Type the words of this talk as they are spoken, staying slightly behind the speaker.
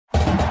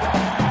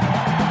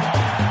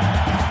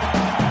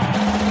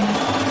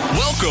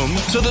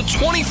Welcome to the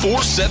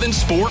 24/7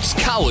 Sports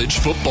College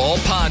Football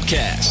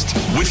Podcast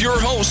with your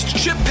hosts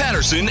Chip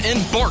Patterson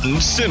and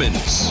Barton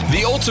Simmons.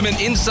 The ultimate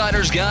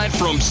insider's guide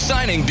from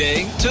signing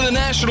day to the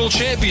national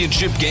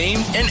championship game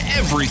and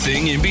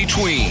everything in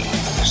between.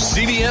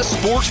 CBS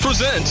Sports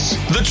presents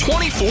the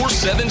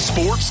 24/7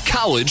 Sports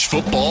College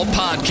Football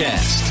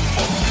Podcast.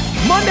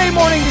 Monday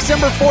morning,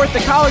 December 4th,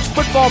 the college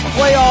football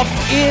playoff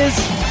is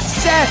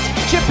set.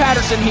 Chip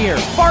Patterson here,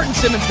 Barton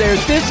Simmons there.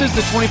 This is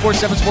the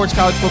 24/7 Sports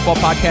College Football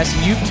Podcast,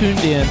 and you've tuned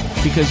in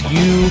because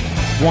you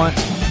want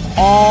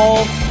all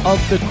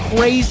of the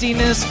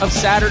craziness of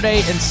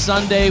Saturday and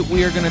Sunday.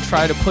 We are going to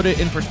try to put it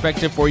in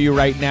perspective for you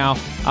right now.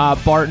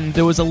 Barton,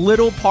 there was a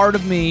little part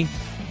of me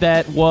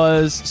that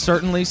was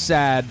certainly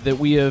sad that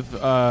we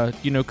have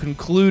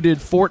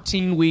concluded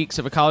 14 weeks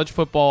of a college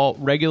football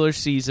regular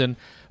season.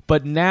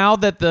 But now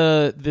that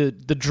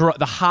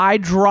the high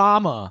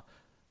drama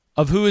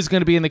of who is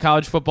going to be in the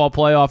college football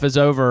playoff is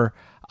over,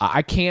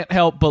 I can't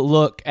help but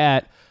look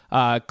at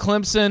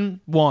Clemson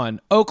 1,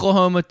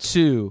 Oklahoma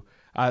 2,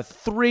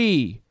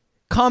 3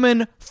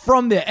 coming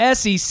from the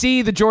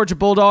SEC, the Georgia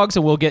Bulldogs,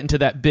 and we'll get into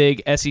that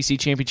big SEC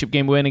championship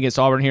game win against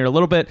Auburn here in a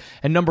little bit.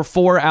 And number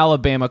 4,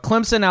 Alabama,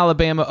 Clemson,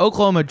 Alabama,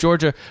 Oklahoma,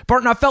 Georgia.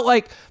 Barton, I felt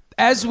like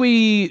if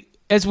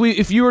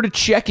you were to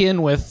check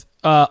in with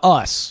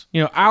us,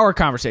 our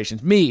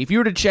conversations, if you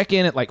were to check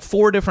in at like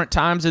 4 different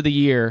times of the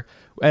year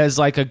as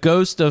like a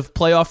ghost of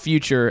playoff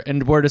future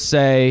and were to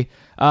say,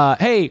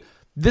 hey,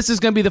 this is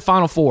going to be the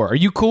Final Four, are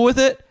you cool with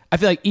it? I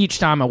feel like each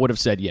time I would have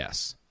said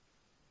yes.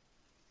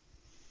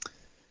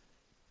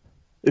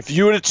 If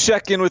you were to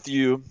check in with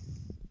you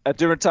at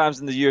different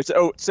times in the year,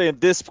 saying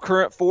this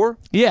current 4?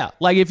 Yeah,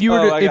 like if you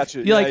were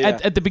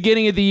at the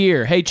beginning of the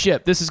year, hey,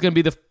 Chip, this is going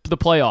to be the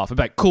playoff. I'm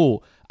like,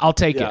 cool, I'll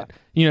take it.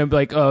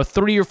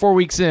 3 or 4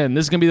 weeks in,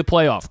 this is going to be the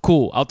playoff.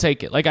 Cool, I'll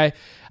take it. Like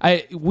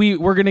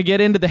we're going to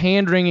get into the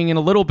hand-wringing in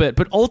a little bit,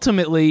 but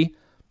ultimately,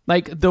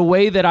 like the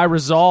way that I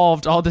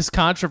resolved all this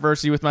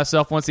controversy with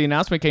myself once the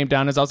announcement came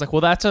down is I was like,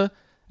 well, that's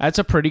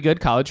a pretty good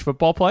college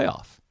football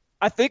playoff.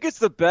 I think it's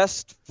the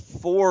best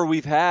 4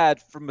 we've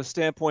had from a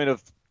standpoint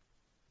of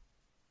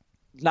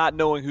not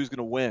knowing who's going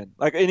to win.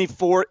 Like any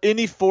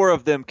four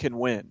of them can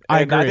win.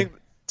 I agree. I think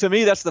to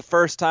me that's the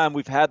first time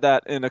we've had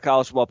that in a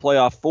college football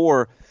playoff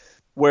 4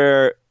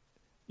 where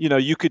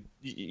you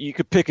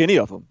could pick any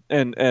of them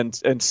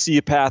and see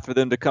a path for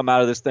them to come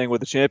out of this thing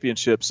with a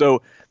championship.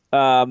 So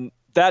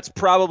that's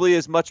probably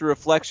as much a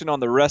reflection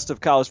on the rest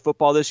of college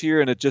football this year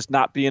and it just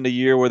not being a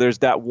year where there's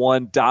that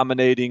one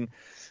dominating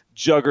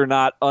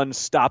juggernaut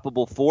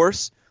unstoppable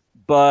force.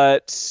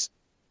 But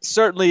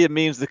certainly it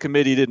means the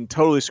committee didn't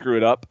totally screw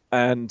it up,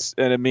 and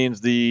it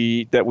means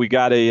that we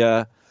got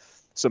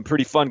some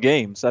pretty fun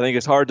games. I think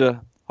it's hard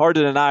to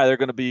deny they're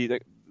going to be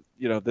that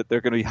they're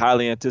going to be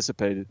highly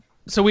anticipated.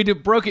 So we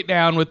broke it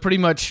down with pretty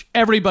much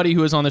everybody who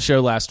was on the show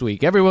last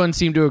week. Everyone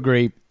seemed to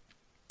agree.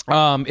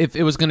 If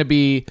it was going to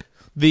be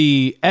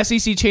the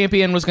SEC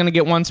champion was going to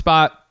get 1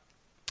 spot,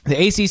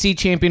 the ACC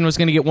champion was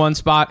going to get 1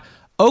 spot.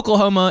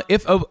 Oklahoma,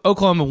 if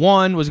Oklahoma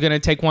won, was going to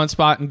take 1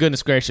 spot, and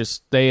goodness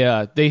gracious, they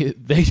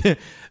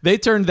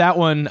turned that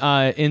one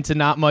into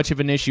not much of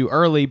an issue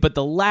early. But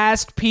the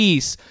last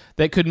piece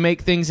that could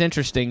make things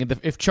interesting,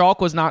 if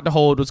chalk was not to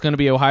hold, was going to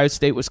be Ohio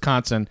State,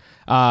 Wisconsin.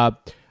 All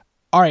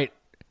right,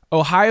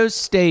 Ohio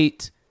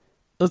State.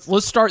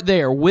 Let's start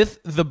there with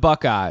the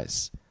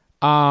Buckeyes.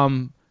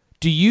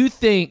 Do you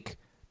think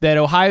that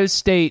Ohio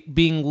State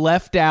being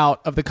left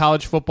out of the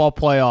college football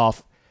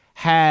playoff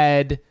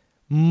had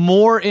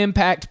more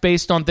impact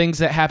based on things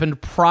that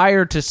happened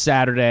prior to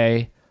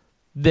Saturday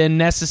than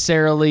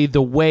necessarily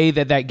the way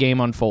that game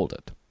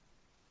unfolded?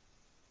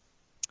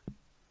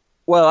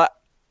 Well,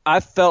 I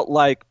felt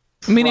like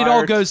it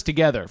all goes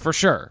together for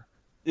sure.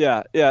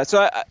 Yeah.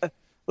 So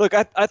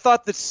I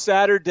thought that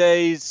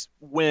Saturday's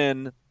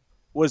win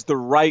was the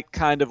right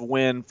kind of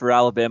win for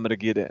Alabama to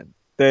get in.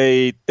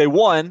 They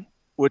won,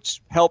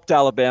 which helped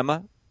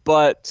Alabama,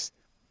 but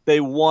they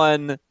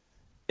won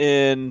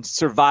in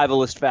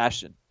survivalist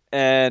fashion.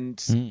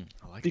 And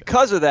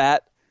because of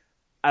that,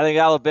 I think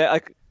Alabama,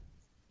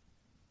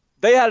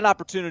 they had an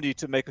opportunity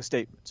to make a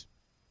statement.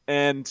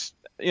 And,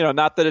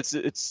 not that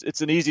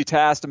it's an easy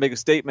task to make a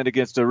statement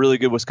against a really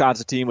good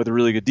Wisconsin team with a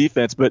really good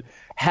defense, but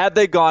had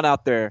they gone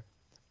out there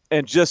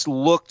and just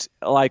looked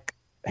like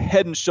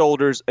head and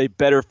shoulders a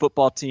better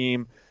football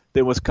team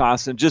than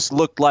Wisconsin, just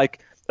looked like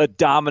a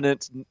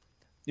dominant,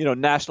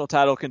 national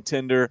title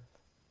contender,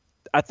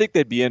 I think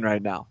they'd be in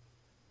right now.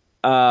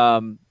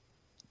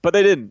 But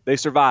they didn't. They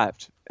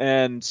survived,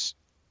 and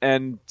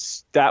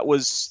that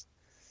was,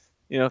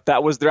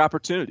 that was their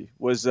opportunity.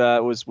 Was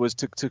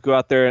to go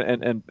out there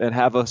and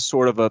have a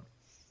sort of a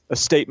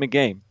statement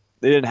game.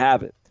 They didn't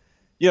have it.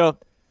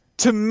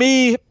 To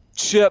me,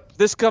 Chip,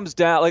 this comes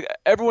down like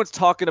everyone's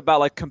talking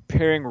about like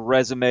comparing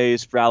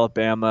resumes for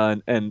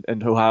Alabama and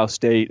Ohio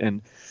State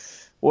and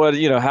what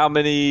how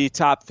many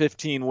top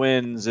 15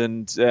 wins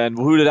and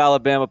who did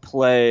Alabama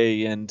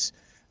play and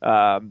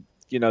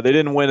they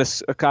didn't win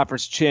a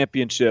conference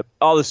championship,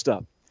 all this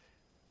stuff.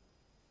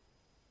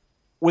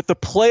 with the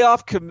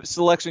playoff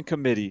selection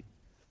committee,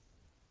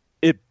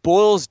 it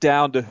boils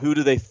down to who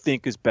do they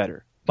think is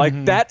better.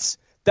 Like that's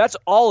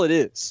all it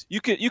is. You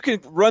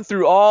can run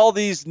through all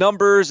these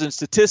numbers and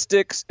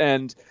statistics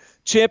and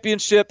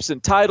championships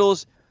and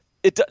titles.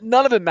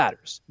 None of it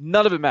matters.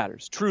 None of it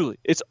matters. Truly,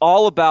 it's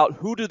all about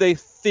who do they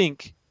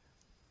think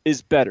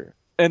is better.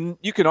 And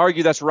you can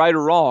argue that's right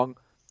or wrong.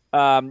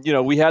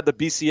 We had the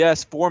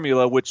BCS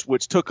formula,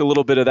 which took a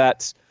little bit of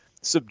that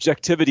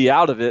subjectivity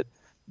out of it.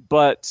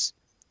 But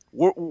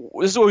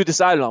this is what we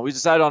decided on. We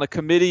decided on a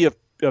committee of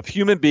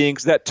human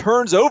beings that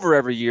turns over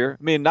every year.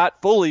 I mean,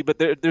 not fully, but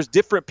there's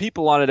different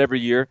people on it every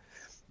year.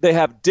 They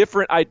have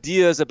different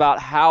ideas about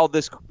how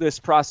this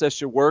process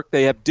should work.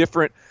 They have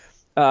different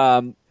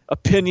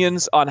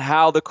opinions on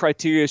how the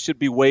criteria should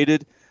be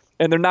weighted,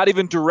 and they're not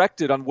even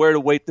directed on where to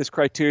weight this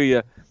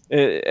criteria.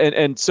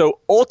 And so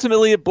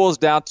ultimately it boils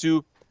down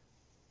to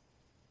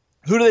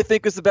who do they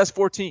think is the best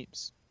 4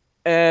 teams.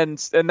 And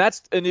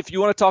if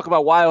you want to talk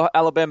about why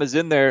Alabama's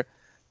in there,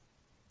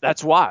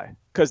 that's why.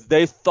 Because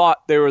they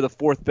thought they were the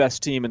 4th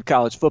best team in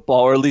college football,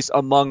 or at least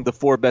among the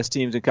 4 best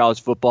teams in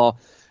college football.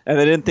 And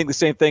they didn't think the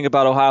same thing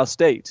about Ohio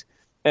State.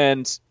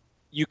 And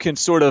you can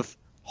sort of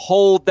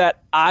hold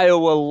that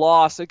Iowa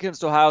loss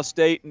against Ohio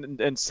State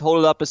and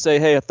hold it up and say,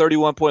 hey, a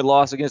 31-point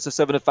loss against a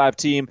 7-5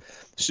 team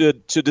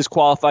should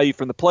disqualify you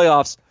from the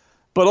playoffs.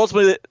 But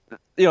ultimately,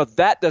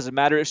 that doesn't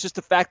matter. It's just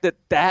the fact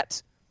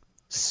that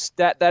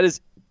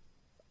is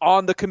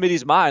on the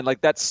committee's mind,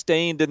 like that's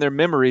stained in their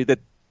memory,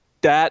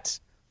 that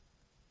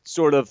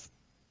sort of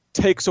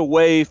takes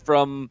away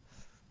from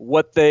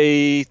what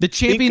the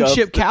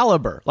championship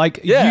caliber.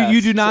 Like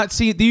you do not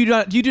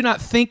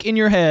think in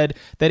your head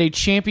that a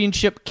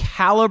championship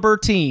caliber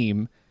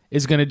team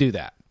is going to do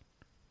that.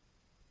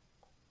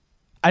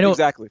 I don't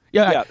exactly.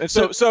 Yeah. And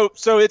so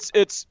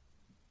it's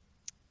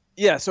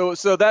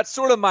So that's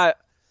sort of my,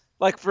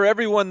 like, for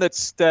everyone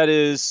that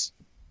is,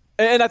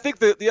 and I think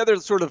the other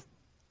sort of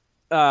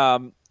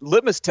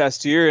litmus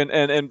test here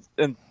and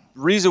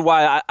reason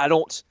why I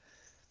don't,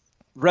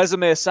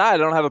 resume aside, I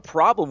don't have a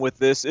problem with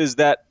this, is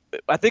that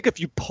I think if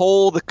you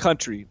poll the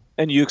country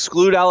and you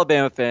exclude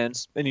Alabama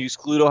fans and you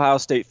exclude Ohio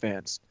State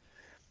fans,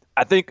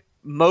 I think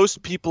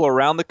most people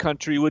around the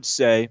country would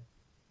say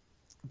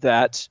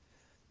that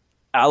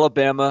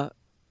Alabama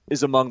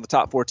is among the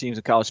top 4 teams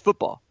in college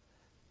football.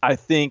 I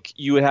think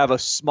you would have a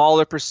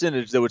smaller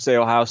percentage that would say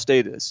Ohio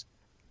State is.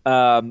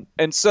 And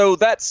so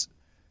that's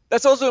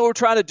also what we're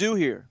trying to do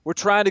here. We're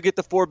trying to get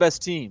the 4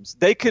 best teams.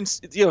 They can,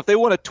 if they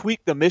want to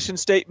tweak the mission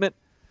statement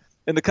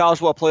in the college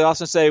football playoffs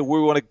and say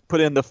we want to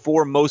put in the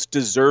 4 most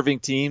deserving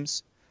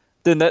teams,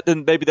 then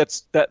maybe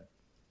that's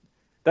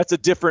a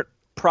different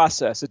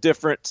process, a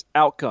different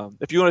outcome.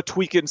 If you want to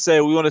tweak it and say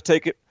we want to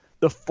take it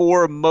the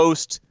 4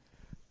 most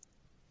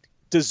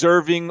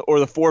deserving or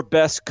the 4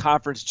 best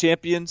conference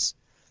champions,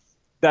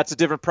 that's a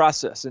different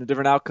process and a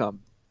different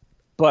outcome.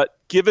 But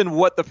given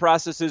what the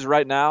process is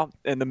right now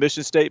and the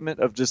mission statement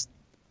of just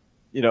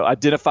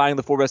identifying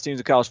the 4 best teams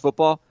in college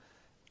football,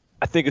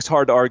 I think it's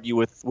hard to argue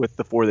with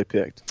the 4 they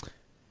picked.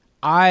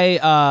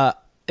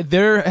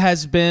 There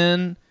has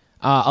been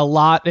a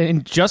lot,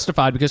 and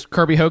justified, because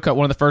Kirby Hocutt,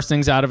 one of the first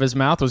things out of his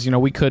mouth was,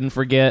 we couldn't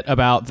forget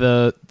about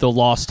the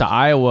loss to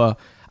Iowa.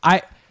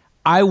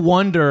 I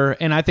wonder,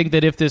 and I think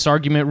that if this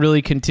argument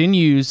really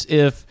continues,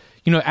 if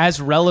as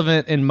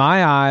relevant in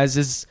my eyes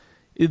is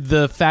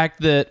the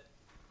fact that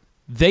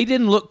they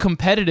didn't look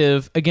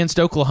competitive against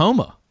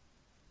Oklahoma.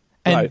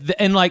 And right.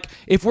 And like,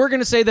 if we're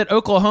going to say that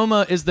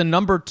Oklahoma is the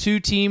number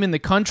 2 team in the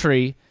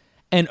country,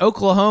 and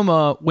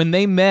Oklahoma, when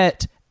they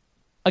met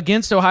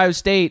against Ohio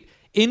State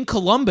in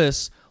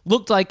Columbus,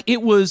 looked like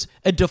it was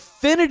a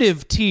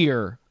definitive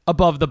tier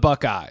above the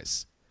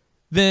Buckeyes,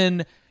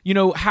 then,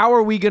 how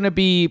are we going to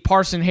be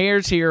parsing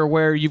hairs here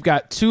where you've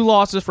got 2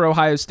 losses for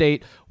Ohio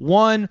State,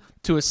 one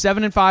to a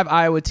 7-5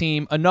 Iowa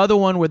team, another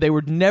one where they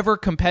were never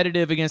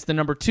competitive against the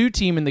number 2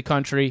 team in the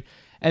country,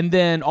 and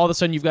then all of a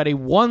sudden you've got a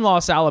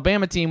 1-loss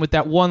Alabama team with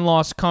that 1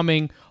 loss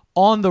coming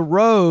on the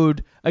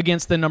road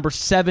against the number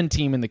 7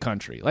 team in the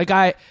country. Like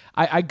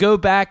I go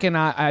back and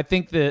I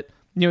think that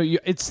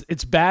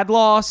it's bad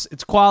loss,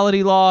 it's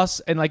quality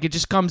loss, and like it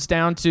just comes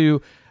down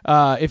to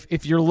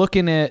if you're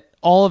looking at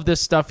all of this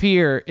stuff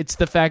here, it's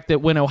the fact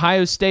that when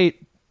Ohio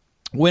State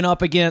went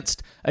up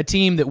against a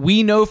team that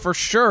we know for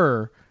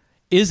sure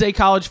is a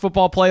college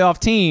football playoff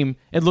team,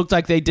 it looked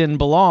like they didn't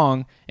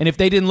belong. And if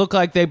they didn't look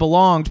like they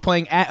belonged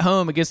playing at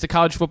home against a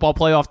college football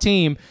playoff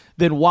team,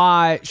 then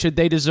why should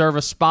they deserve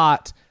a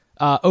spot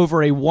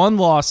over a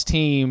 1-loss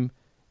team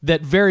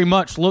that very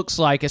much looks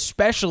like,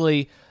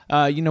 especially,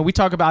 we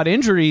talk about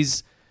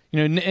injuries,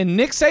 and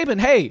Nick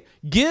Saban, hey,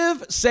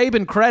 give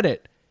Saban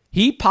credit.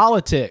 He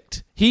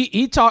politicked.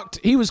 He talked.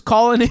 He was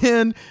calling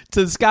in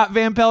to the Scott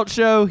Van Pelt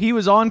show. He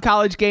was on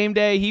College Game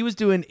Day. He was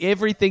doing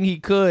everything he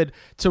could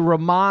to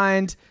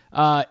remind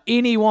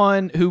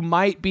anyone who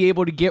might be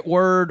able to get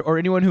word or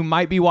anyone who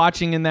might be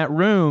watching in that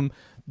room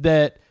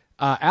that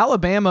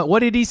Alabama, what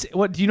did he say?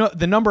 What do you know?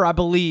 The number, I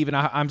believe, and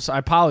I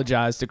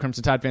apologize to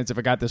Crimson Tide fans if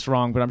I got this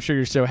wrong, but I'm sure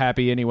you're so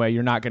happy anyway.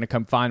 You're not going to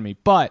come find me.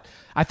 But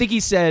I think he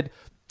said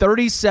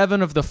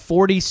 37 of the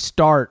 40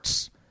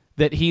 starts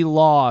that he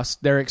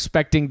lost, they're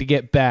expecting to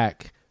get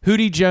back.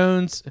 Hootie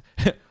Jones,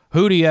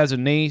 Hootie has a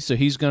knee, so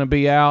he's going to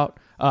be out.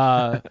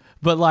 But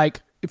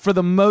like for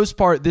the most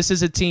part, this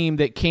is a team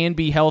that can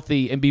be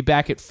healthy and be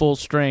back at full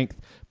strength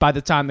by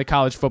the time the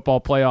college football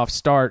playoff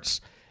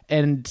starts.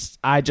 And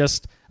I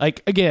just,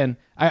 like, again,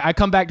 I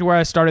come back to where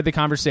I started the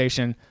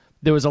conversation.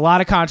 There was a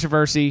lot of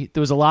controversy.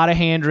 There was a lot of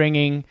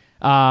hand-wringing.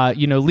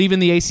 Leaving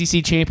the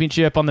ACC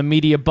championship on the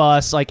media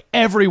bus, like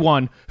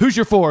everyone, who's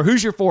your four?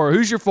 Who's your four?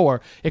 Who's your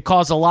four? It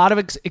caused a lot of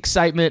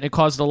excitement. It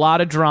caused a lot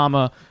of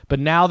drama.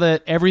 But now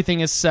that everything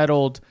is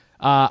settled,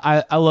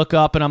 I look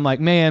up and I'm like,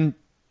 man,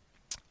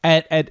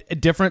 at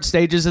different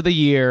stages of the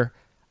year,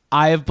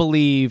 I have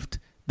believed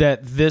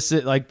that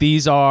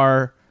these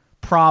are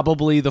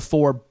probably the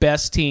four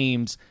best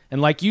teams.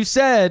 And like you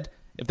said,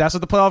 if that's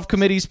what the playoff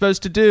committee is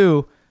supposed to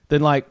do,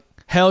 then like,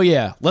 hell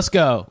yeah, let's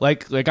go.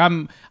 Like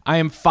I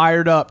am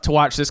fired up to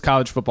watch this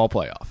college football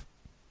playoff.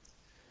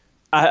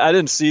 I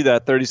didn't see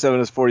that 37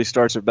 of 40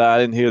 starts are bad. I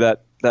didn't hear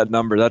that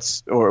number.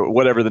 That's, or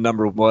whatever the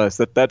number was.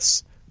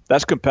 That's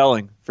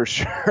compelling for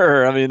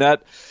sure. I mean,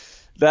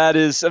 that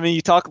is, I mean,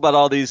 you talk about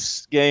all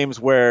these games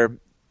where,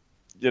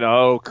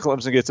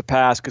 Clemson gets a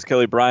pass because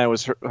Kelly Bryant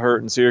was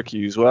hurt in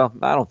Syracuse. Well,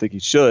 I don't think he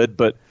should,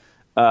 but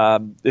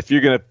if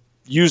you're going to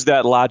use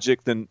that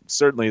logic, then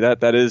certainly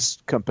that is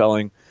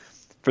compelling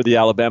for the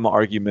Alabama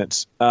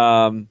argument.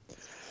 I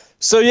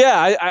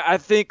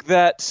think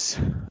that,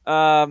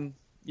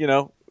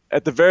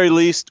 at the very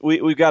least,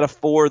 we've got a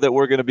four that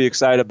we're going to be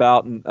excited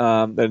about, and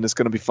it's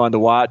going to be fun to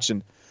watch.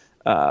 And,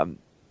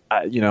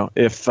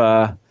 if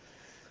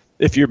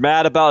you're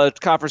mad about a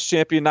conference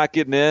champion not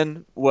getting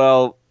in,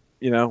 well,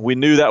 we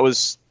knew that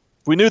was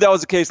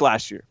the case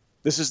last year.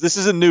 This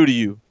isn't new to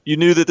you. You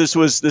knew that this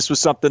was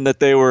something that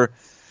they were,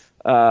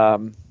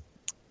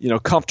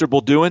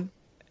 comfortable doing,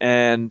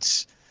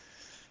 and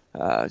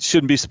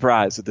shouldn't be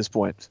surprised at this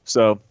point.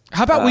 So,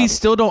 how about we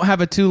still don't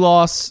have a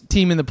 2-loss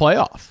team in the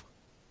playoff?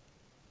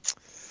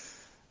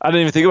 I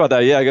didn't even think about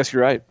that. Yeah, I guess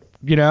you're right.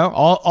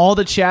 All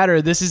the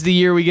chatter. This is the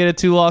year we get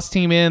a 2-loss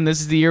team in.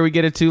 This is the year we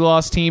get a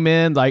 2-loss team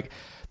in. Like,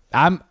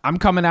 I'm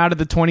coming out of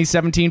the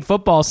 2017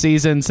 football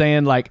season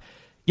saying like,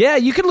 yeah,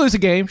 you can lose a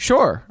game,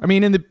 sure. I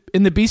mean, in the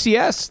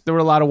BCS, there were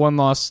a lot of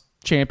 1-loss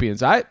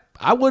champions. I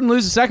wouldn't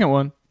lose a second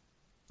one.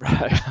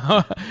 Right.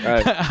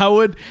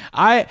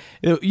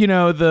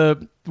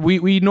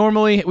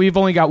 We've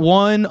only got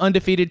one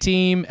undefeated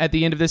team at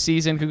the end of this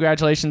season.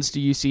 Congratulations to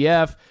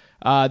UCF.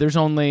 There's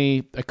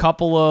only a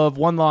couple of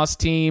 1-loss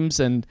teams,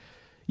 and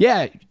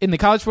yeah, in the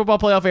college football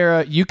playoff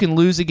era, you can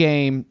lose a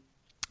game,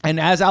 and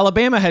as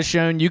Alabama has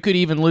shown, you could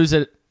even lose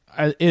it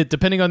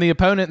depending on the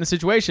opponent and the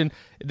situation.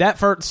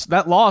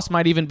 That loss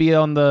might even be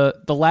on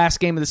the last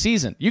game of the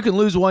season. You can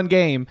lose one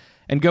game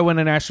and go win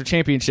a national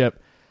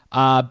championship.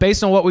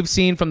 Based on what we've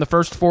seen from the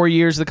first 4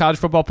 years of the college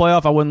football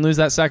playoff, I wouldn't lose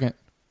that second.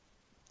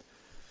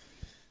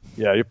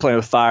 Yeah, you're playing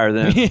with fire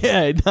then.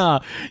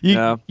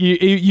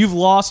 You've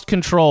lost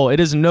control. It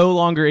is no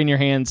longer in your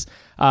hands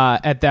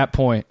at that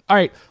point. All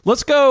right,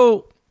 let's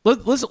go.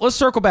 Let's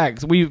circle back.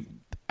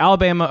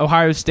 Alabama,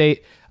 Ohio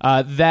State.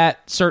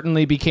 That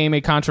certainly became a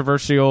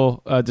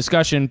controversial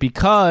discussion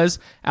because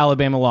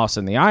Alabama lost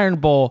in the Iron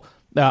Bowl.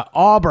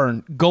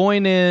 Auburn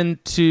going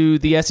into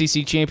the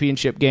SEC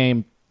championship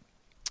game.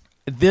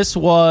 This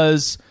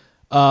was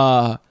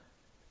a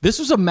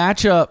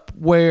matchup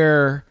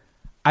where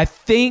I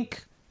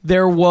think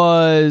there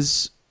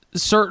was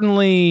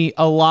certainly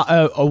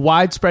a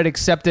widespread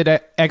accepted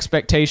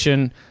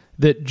expectation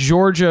that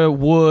Georgia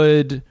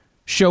would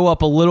show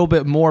up a little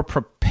bit more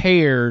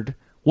prepared.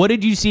 What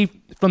did you see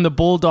from the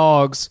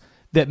Bulldogs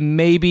that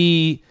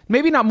maybe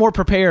not more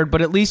prepared,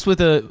 but at least with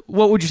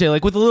what would you say,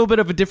 like with a little bit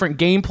of a different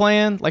game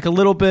plan, like a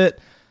little bit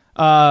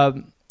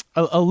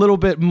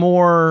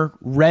more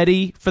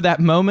ready for that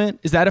moment?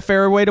 Is that a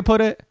fair way to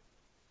put it?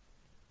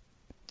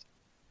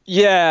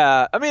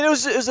 Yeah. I mean, it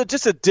was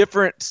just a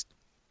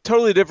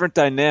totally different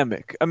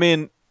dynamic. I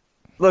mean,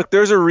 look,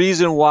 there's a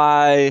reason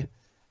why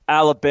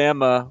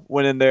Alabama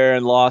went in there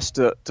and lost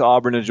to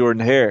Auburn and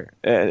Jordan Hare,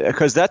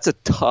 because that's a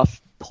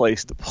tough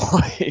place to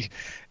play.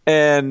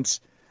 And,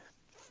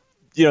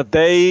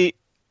 they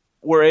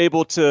were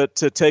able to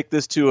take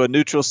this to a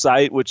neutral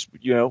site, which,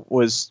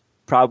 was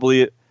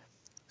probably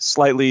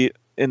slightly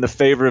in the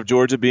favor of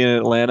Georgia being in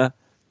Atlanta.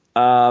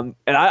 And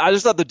I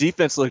just thought the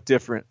defense looked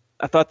different.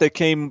 I thought they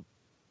came,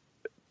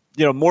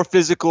 more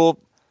physical,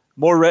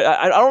 more.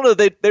 I don't know.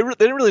 They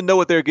didn't really know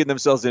what they were getting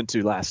themselves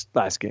into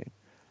last game.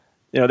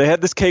 They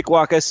had this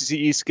cakewalk SEC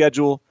East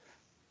schedule.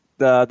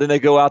 Then they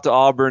go out to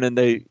Auburn and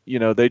they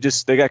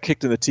got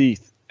kicked in the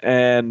teeth.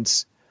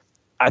 And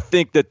I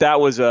think that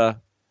was the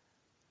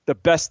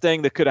best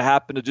thing that could have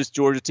happened to just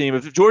Georgia team.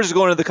 If Georgia's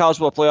going to the college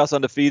football playoffs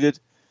undefeated,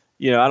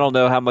 I don't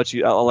know how much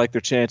I like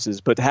their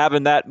chances, but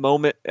having that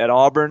moment at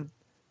Auburn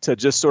to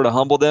just sort of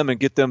humble them and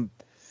get them,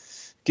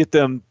 get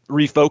them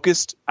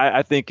refocused,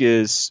 I think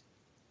was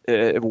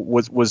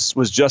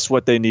just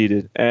what they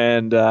needed.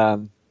 And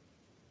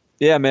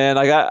yeah, man,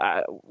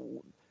 I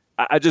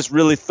just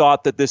really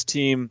thought that this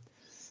team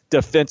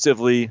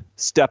defensively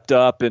stepped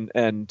up and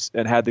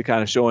had the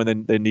kind of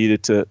showing they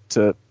needed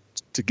to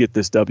get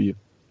this W.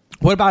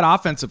 What about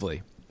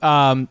offensively?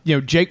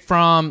 Jake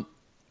Fromm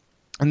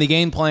and the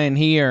game plan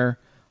here,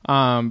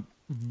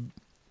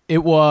 it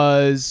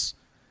was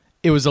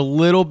a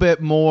little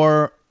bit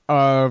more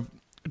of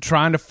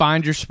trying to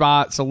find your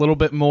spots, a little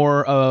bit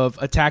more of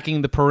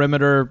attacking the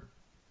perimeter.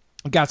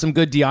 Got some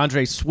good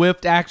DeAndre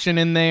Swift action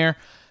in there.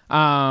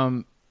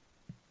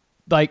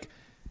 Like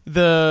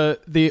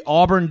the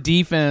Auburn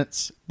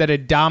defense that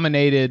had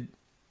dominated,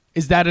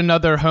 is that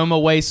another home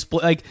away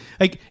split?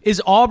 Like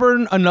is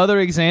Auburn another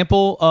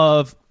example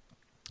of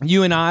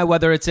you and I,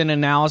 whether it's in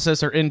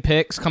analysis or in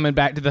picks, coming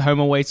back to the home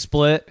away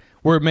split,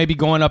 where maybe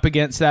going up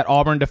against that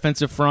Auburn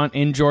defensive front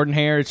in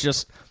Jordan-Hare, it's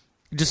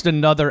just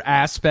another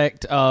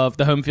aspect of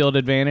the home field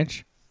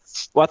advantage?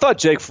 Well, I thought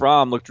Jake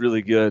Fromm looked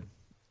really good,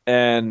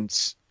 and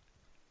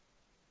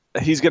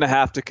he's going to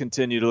have to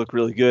continue to look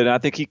really good, and I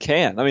think he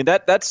can. I mean,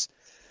 that's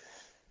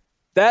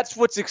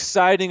what's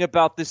exciting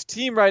about this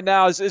team right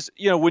now is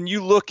when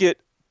you look at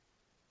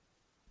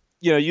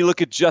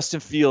Justin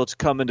Fields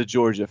coming to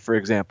Georgia, for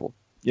example,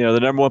 the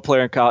number one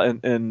player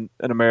in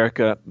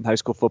America in high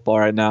school football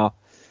right now,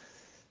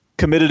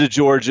 committed to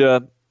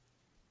Georgia,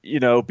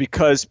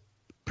 because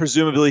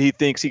presumably he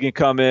thinks he can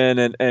come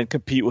in and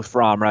compete with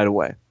Fromm right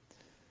away.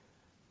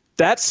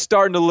 That's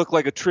starting to look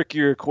like a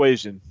trickier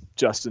equation,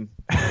 Justin.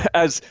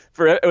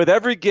 With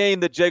every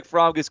game that Jake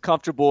Fromm gets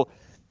comfortable,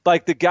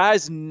 like the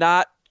guy's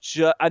not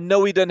just, I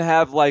know he doesn't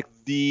have like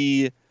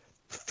the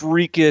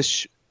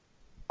freakish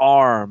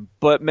arm,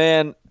 but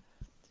man,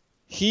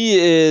 he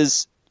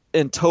is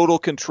in total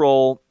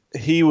control.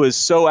 He was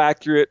so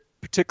accurate,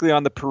 particularly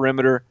on the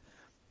perimeter.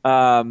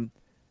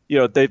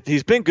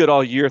 He's been good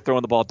all year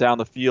throwing the ball down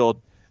the field.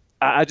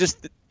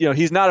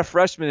 He's not a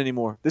freshman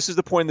anymore. This is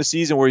the point in the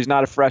season where he's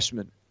not a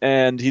freshman,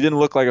 and he didn't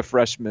look like a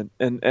freshman.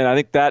 And I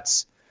think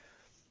that's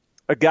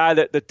a guy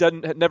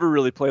that never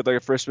really played like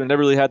a freshman, never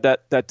really had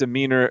that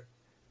demeanor.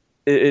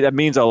 That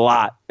means a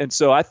lot. And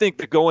so I think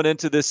that going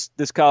into this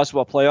college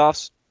football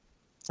playoffs,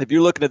 if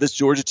you're looking at this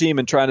Georgia team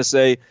and trying to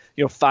say,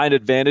 find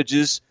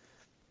advantages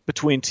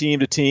between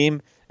team to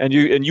team, and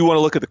you want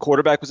to look at the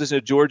quarterback position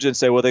of Georgia and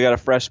say, well, they got a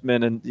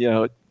freshman, and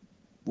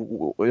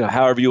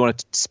however you want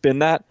to spin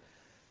that,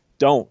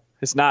 don't.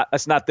 That's not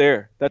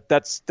there.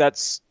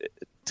 That's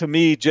to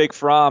me, Jake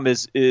Fromm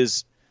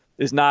is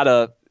not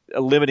a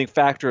limiting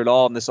factor at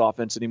all in this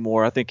offense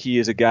anymore. I think he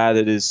is a guy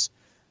that is.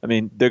 I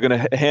mean, they're going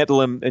to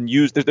handle him and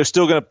use. They're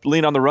still going to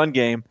lean on the run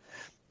game,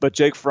 but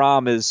Jake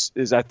Fromm is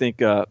I think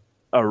a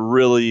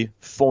really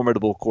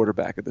formidable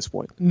quarterback at this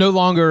point. No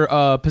longer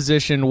a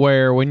position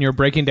where when you're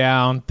breaking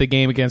down the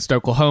game against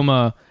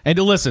Oklahoma, and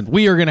listen,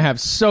 we are going to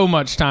have so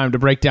much time to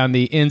break down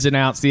the ins and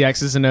outs, the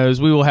X's and O's.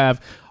 We will have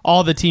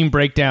all the team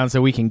breakdowns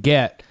that we can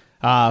get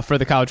for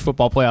the college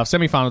football playoff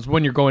semifinals.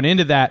 When you're going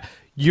into that,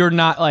 you're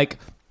not like,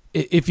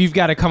 if you've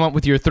got to come up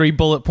with your 3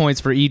 bullet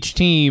points for each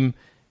team,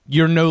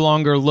 you're no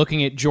longer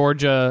looking at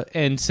Georgia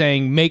and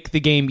saying, make the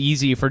game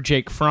easy for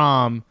Jake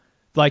Fromm,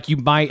 like you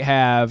might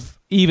have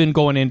even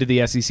going into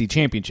the SEC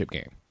championship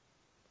game.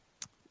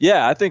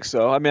 Yeah, I think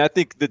so. I mean, I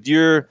think that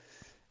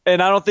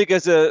and I don't think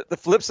the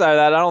flip side of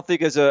that, I don't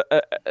think as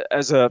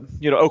a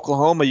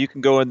Oklahoma, you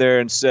can go in there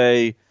and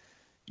say,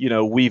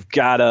 we've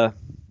got to,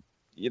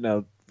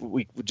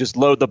 we just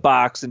load the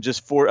box and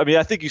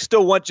I think you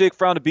still want Jake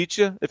Fromm to beat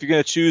you if you're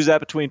going to choose that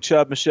between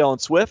Chubb, Michelle,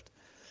 and Swift,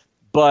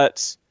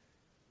 but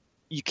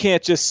you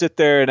can't just sit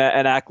there and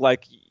act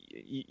like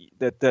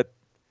that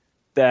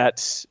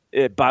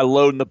by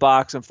loading the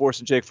box and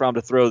forcing Jake Fromm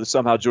to throw, that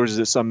somehow Georgia's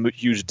at some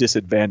huge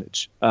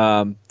disadvantage.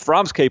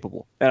 Fromm's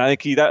capable, and I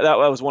think that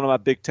was one of my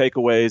big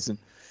takeaways and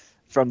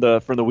from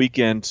the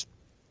weekend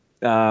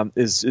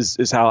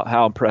is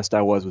how impressed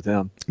I was with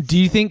him. Do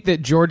you think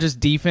that Georgia's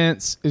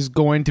defense is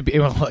going to be?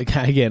 Well, like,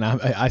 again,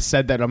 I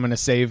said that I'm going to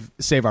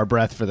save our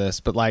breath for this,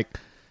 but like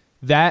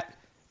that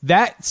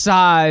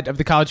side of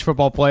the college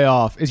football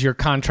playoff is your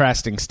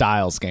contrasting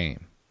styles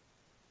game.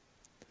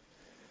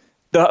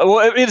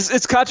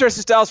 It's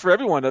contrasting styles for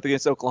everyone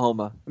against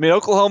Oklahoma. I mean,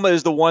 Oklahoma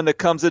is the one that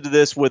comes into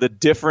this with a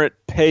different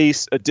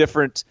pace, a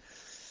different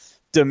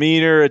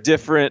demeanor, a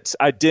different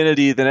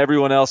identity than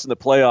everyone else in the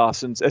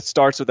playoffs, and it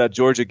starts with that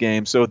Georgia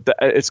game. So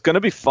it's going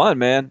to be fun,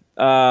 man.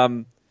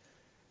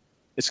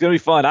 It's going to be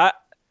fun.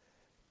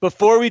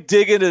 Before we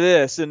dig into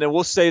this, and then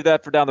we'll save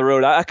that for down the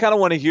road, I kind of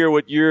want to hear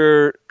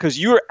because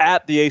you were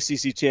at the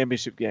ACC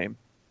championship game.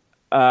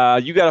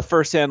 You got a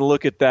firsthand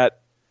look at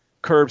that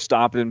curb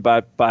stomping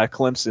by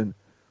Clemson.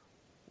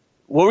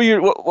 What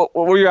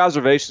were your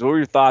observations? What were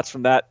your thoughts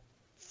from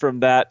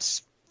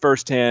that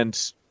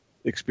firsthand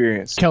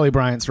experience? Kelly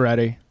Bryant's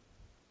ready.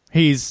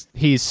 He's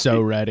so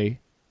ready.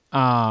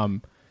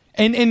 And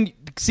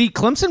see,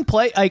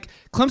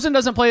 Clemson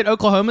doesn't play at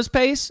Oklahoma's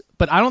pace,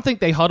 but I don't think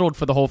they huddled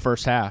for the whole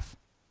first half.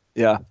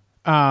 Yeah.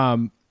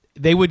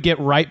 they would get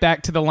right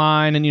back to the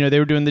line, and they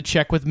were doing the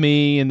check with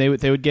me, and they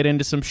would get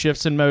into some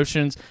shifts and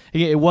motions.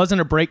 It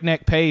wasn't a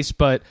breakneck pace,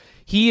 but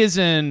he is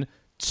in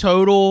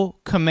total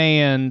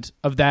command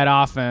of that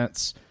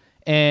offense,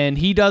 and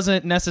he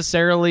doesn't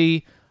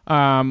necessarily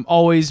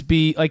always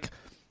be like,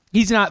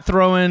 he's not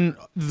throwing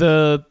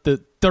the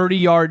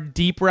 30-yard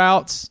deep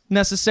routes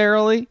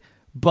necessarily,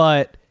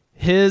 but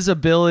his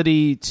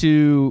ability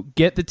to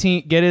get the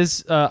team, get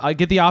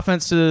the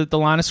offense to the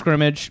line of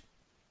scrimmage,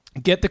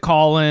 get the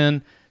call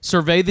in,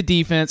 survey the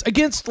defense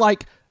against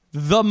like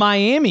the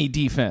Miami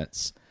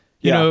defense.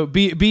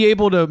 Be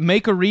able to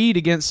make a read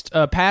against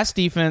a pass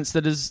defense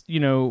that is,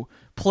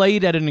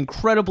 played at an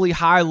incredibly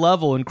high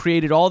level and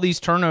created all these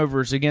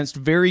turnovers against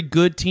very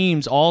good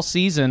teams all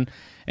season,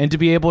 and to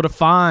be able to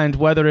find,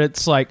 whether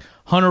it's like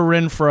Hunter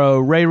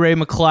Renfrow, Ray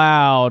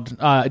McCloud,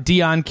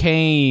 Deion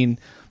Kane,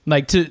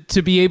 like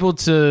to be able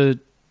to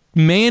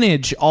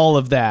manage all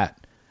of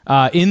that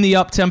in the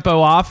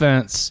up-tempo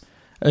offense.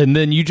 And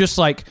then you just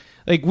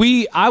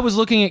I was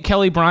looking at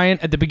Kelly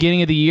Bryant at the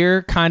beginning of the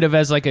year kind of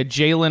as like a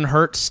Jalen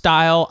Hurts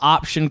style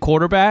option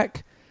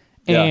quarterback.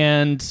 Yeah.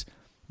 And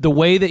the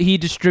way that he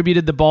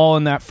distributed the ball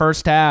in that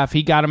first half,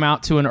 he got him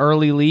out to an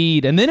early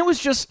lead. And then it was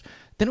just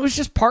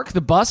park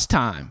the bus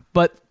time.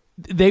 But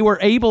they were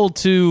able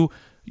to,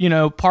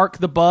 park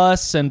the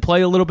bus and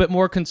play a little bit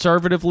more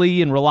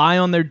conservatively and rely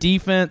on their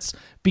defense,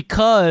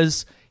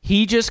 because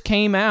he just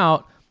came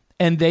out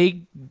and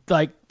they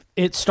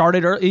it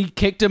started early. He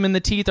kicked him in the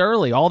teeth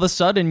early. All of a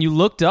sudden, you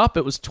looked up,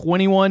 it was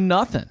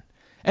 21-0.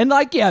 And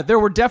there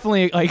were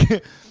definitely I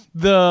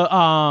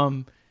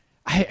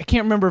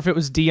can't remember if it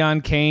was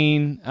Deion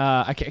Kane.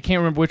 I can't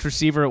remember which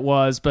receiver it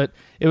was, but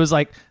it was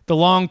like the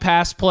long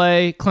pass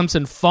play.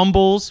 Clemson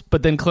fumbles,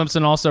 but then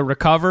Clemson also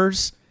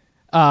recovers.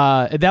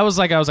 That was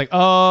I was like,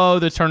 oh,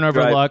 the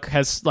turnover luck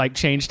has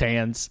changed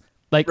hands.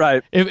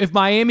 If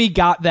Miami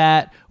got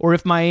that, or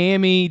if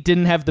Miami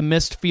didn't have the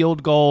missed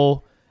field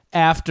goal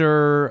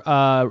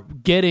after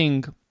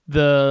getting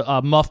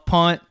the muff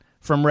punt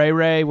from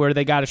Ray, where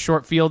they got a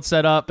short field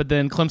set up, but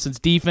then Clemson's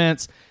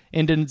defense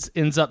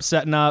ends up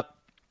setting up.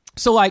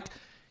 So,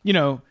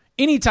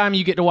 anytime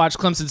you get to watch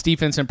Clemson's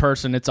defense in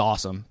person, it's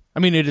awesome. I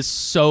mean, it is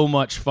so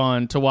much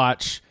fun to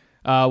watch,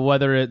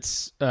 whether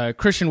it's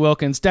Christian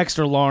Wilkins,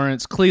 Dexter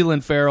Lawrence,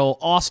 Cleveland Farrell,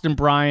 Austin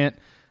Bryant,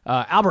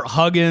 Albert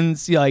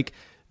Huggins.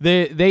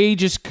 They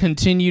just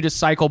continue to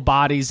cycle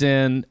bodies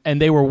in,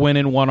 and they were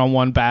winning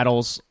one-on-one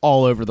battles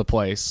all over the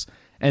place.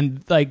 And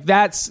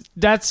that's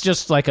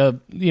just I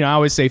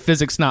always say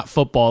physics, not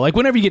football.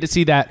 Whenever you get to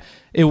see that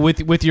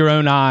with your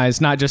own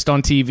eyes, not just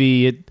on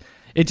TV,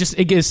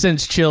 it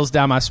sends chills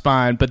down my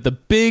spine. But the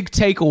big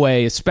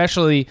takeaway,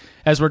 especially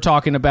as we're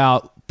talking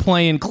about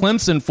playing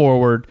Clemson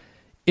forward,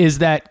 is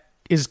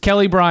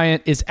Kelly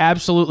Bryant is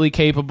absolutely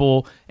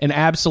capable and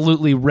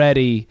absolutely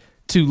ready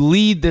to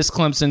lead this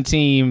Clemson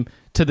team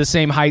to the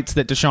same heights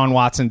that Deshaun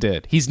Watson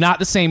did. He's not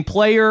the same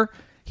player.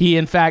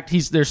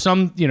 There's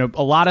some,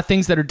 a lot of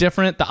things that are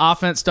different. The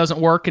offense doesn't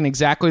work in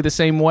exactly the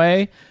same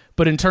way,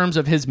 but in terms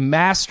of his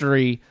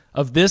mastery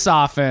of this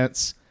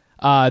offense,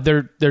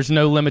 there's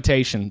no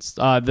limitations.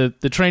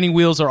 The training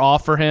wheels are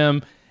off for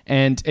him,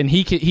 and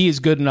he is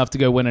good enough to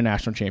go win a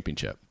national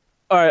championship.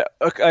 All right,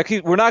 okay,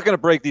 we're not going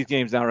to break these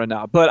games down right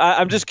now, but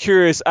I'm just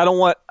curious. I don't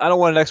want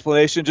an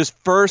explanation. Just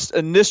first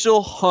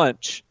initial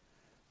hunch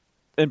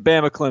in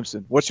Bama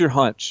Clemson. What's your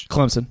hunch?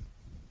 Clemson.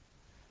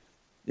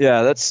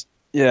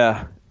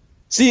 Yeah.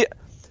 See,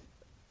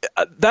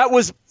 that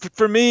was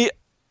for me.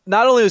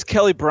 Not only was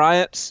Kelly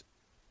Bryant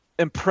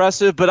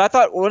impressive, but I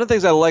thought one of the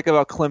things I like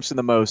about Clemson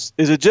the most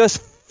is it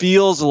just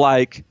feels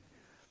like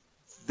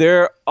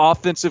their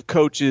offensive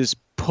coaches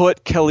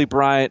put Kelly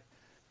Bryant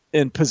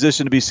in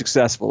position to be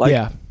successful.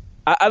 I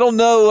don't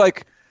know,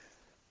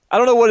 I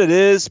don't know what it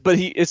is, but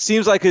it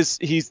seems like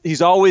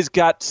he's always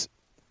got,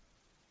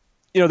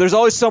 there's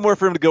always somewhere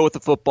for him to go with the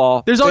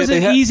football. There's always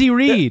an easy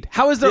read.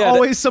 How is there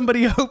always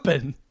somebody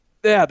open?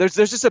 Yeah, there's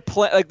just a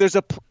plan.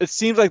 It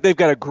seems like they've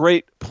got a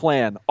great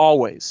plan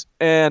always,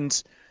 and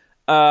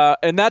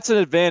that's an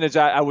advantage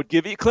I would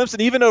give you. Clemson,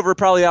 even over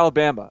probably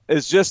Alabama,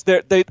 is just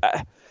they.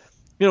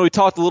 We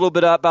talked a little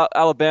bit about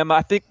Alabama.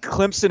 I think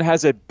Clemson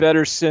has a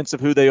better sense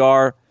of who they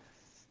are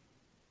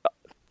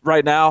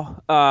right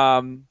now.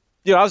 I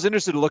was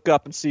interested to look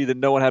up and see that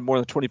no one had more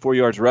than 24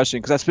 yards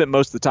rushing, because I spent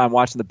most of the time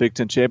watching the Big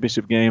Ten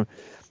championship game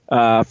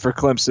for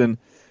Clemson,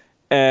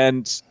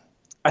 and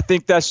I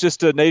think that's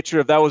just a nature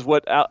of that was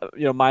what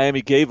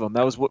Miami gave them.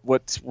 That was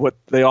what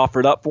they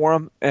offered up for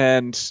him,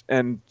 and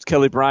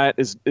Kelly Bryant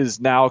is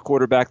now a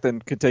quarterback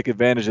that can take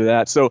advantage of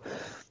that. So,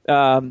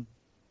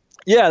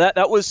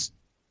 that was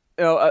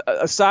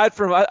aside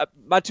from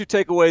my two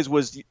takeaways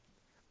was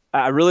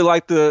I really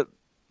liked the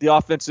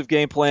offensive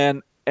game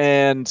plan,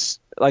 and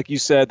like you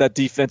said, that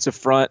defensive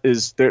front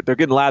is they're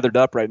getting lathered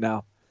up right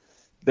now.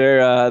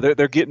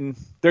 They're getting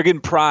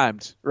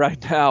primed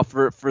right now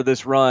for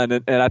this run,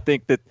 and I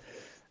think that.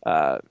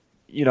 I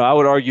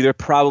would argue they're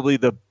probably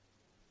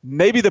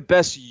maybe the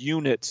best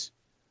unit,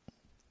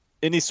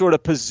 any sort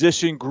of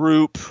position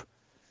group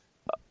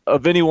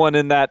of anyone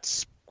in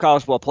that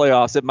college football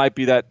playoffs, it might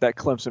be that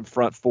Clemson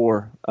front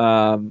four,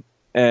 and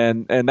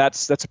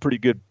that's a pretty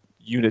good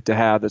unit to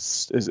have.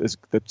 That's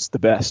the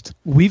best.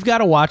 We've got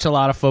to watch a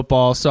lot of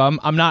football, so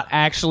I'm not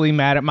actually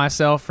mad at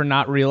myself for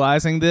not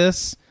realizing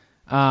this.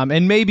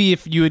 And maybe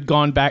if you had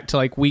gone back to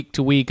like week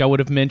to week, I would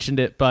have mentioned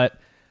it. But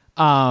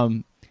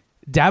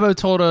Dabo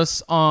told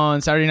us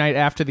on Saturday night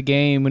after the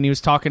game when he was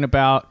talking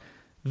about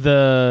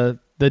the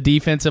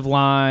defensive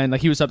line,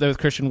 like he was up there with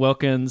Christian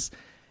Wilkins,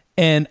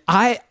 and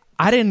I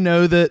didn't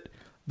know that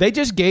they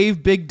just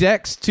gave Big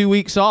Dex 2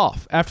 weeks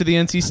off after the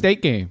NC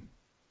State game.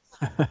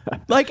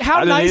 Like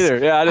how nice?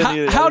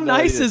 How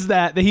nice is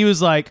that he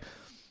was like,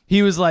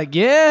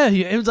 yeah,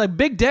 it was like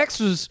Big Dex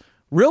was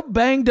real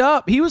banged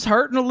up. He was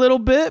hurting a little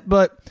bit,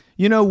 but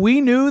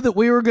we knew that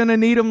we were going to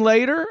need him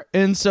later,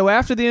 and so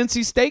after the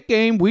NC State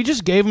game, we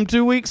just gave him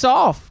 2 weeks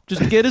off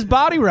just to get his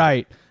body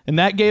right. And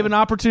that gave an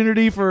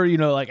opportunity for,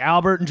 like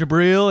Albert and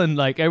Jabril and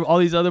like all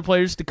these other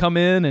players to come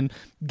in and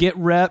get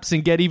reps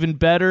and get even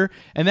better.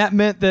 And that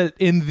meant that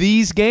in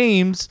these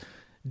games,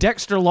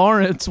 Dexter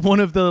Lawrence, one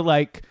of the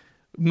like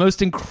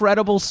most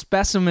incredible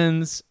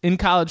specimens in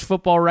college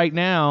football right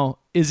now,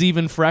 is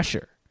even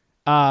fresher.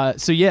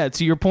 So yeah,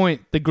 to your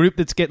point, the group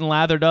that's getting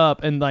lathered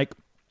up and like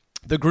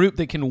the group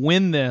that can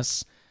win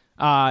this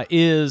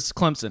is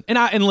Clemson.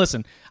 And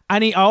listen,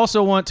 I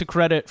also want to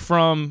credit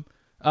from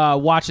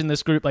watching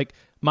this group, like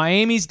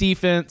Miami's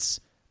defense,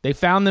 they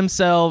found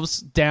themselves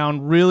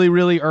down really,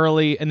 really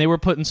early, and they were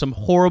put in some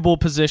horrible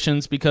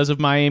positions because of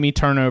Miami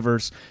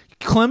turnovers.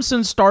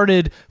 Clemson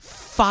started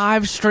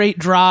 5 straight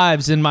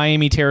drives in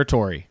Miami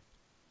territory.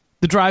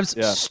 The drives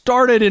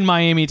started in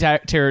Miami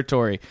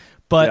territory,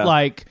 but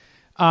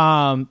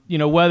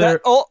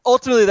whether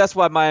ultimately that's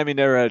why Miami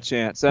never had a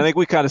chance. I think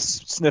we kind of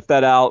sniffed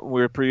that out when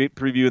we were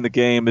previewing the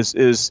game. Is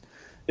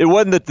it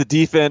wasn't that the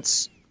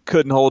defense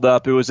couldn't hold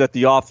up; it was that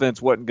the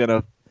offense wasn't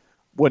gonna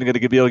be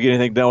able to get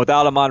anything done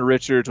without Ahman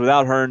Richards,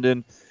 without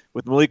Herndon,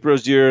 with Malik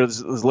Rozier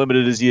as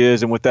limited as he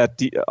is, and with that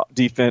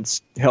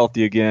defense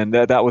healthy again.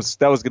 That was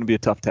going to be a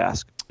tough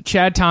task.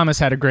 Chad Thomas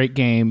had a great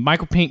game.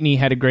 Michael Pinckney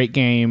had a great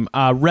game.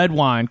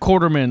 Redwine,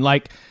 Quarterman,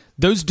 like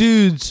those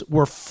dudes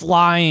were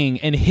flying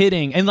and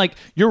hitting. And like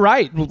you're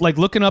right, like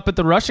looking up at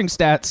the rushing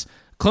stats,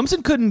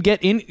 Clemson couldn't get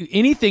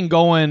anything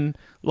going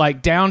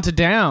like down to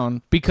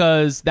down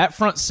because that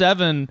front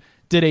seven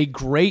did a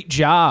great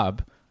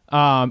job.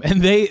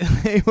 And they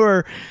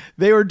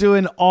were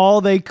doing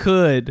all they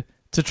could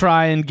to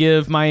try and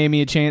give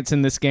Miami a chance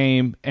in this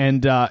game,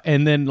 and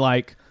then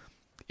like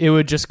it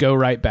would just go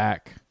right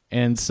back.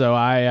 And so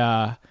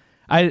I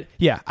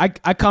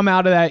come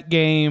out of that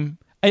game,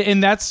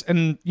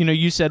 and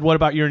you said, what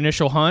about your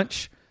initial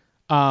hunch?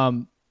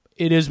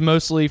 It is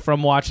mostly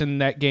from watching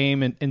that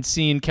game and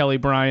seeing Kelly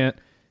Bryant,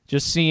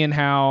 just seeing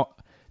how,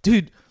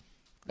 dude,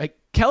 like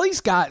Kelly's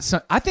got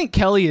some. I think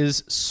Kelly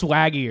is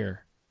swaggier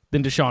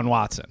than Deshaun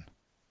Watson.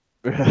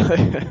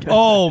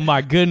 Oh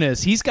my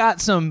goodness, he's got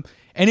some,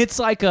 and it's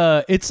like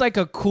a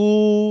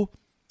cool,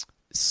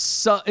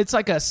 it's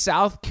like a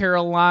South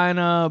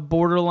Carolina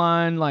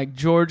borderline, like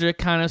Georgia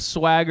kind of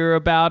swagger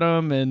about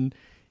him, and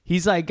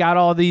he's like got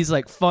all these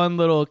like fun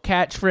little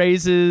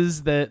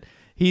catchphrases that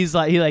he's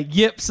like, he like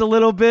yips a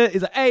little bit.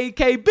 He's like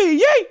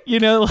AKB, yay,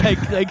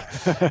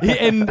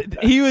 and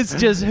he was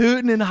just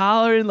hooting and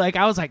hollering. Like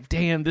I was like,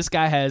 damn, this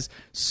guy has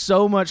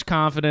so much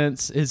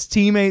confidence. His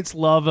teammates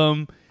love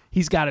him.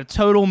 He's got a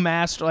total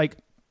mastery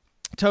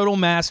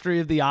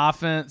of the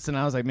offense, and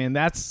I was like, man,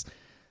 that's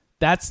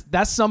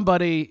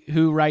somebody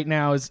who right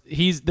now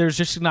there's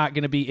just not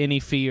going to be any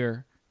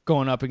fear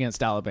going up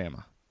against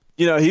Alabama.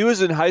 He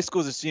was in high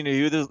school as a senior.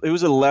 He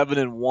was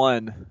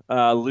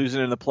 11-1,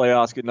 losing in the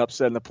playoffs, getting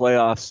upset in the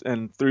playoffs,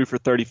 and threw for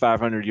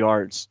 3,500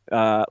 yards.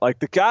 Like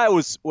the guy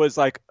was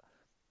like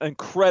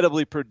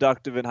incredibly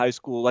productive in high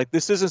school. Like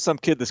this isn't some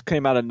kid that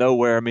came out of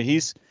nowhere. I mean,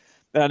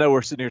 I know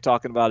we're sitting here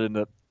talking about it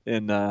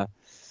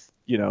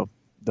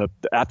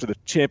after the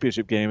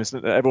championship game.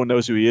 Everyone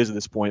knows who he is at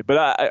this point.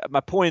 But my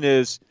point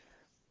is,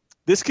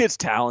 this kid's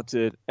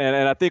talented, and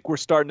I think we're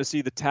starting to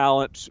see the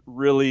talent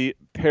really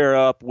pair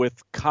up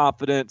with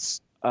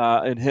confidence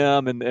in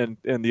him and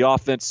the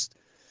offense,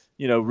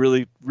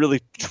 really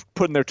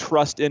putting their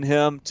trust in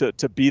him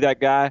to be that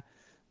guy.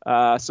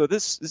 So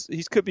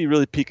he could be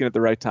really peaking at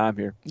the right time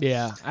here.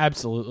 Yeah,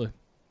 absolutely.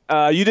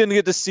 You didn't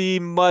get to see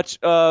much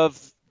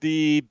of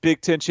the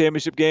Big Ten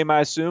championship game, I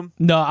assume?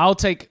 No, I'll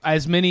take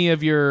as many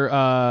of your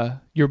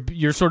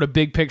sort of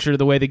big picture of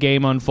the way the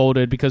game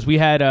unfolded, because we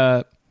had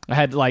I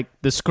had like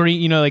the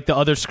screen, like the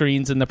other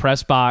screens in the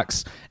press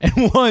box,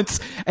 and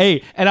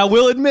and I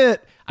will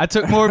admit I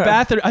took more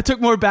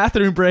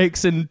bathroom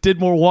breaks and did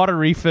more water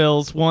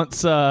refills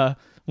once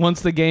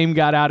the game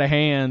got out of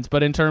hand.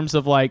 But in terms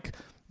of like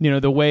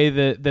the way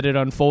that it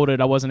unfolded,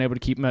 I wasn't able to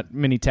keep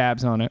many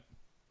tabs on it.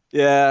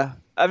 Yeah.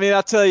 I mean,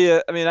 I'll tell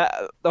you,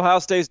 Ohio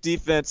State's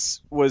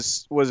defense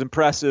was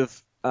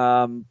impressive.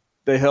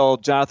 They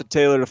held Jonathan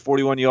Taylor to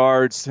 41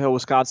 yards, held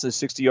Wisconsin to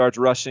 60 yards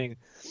rushing.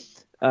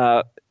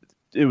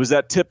 It was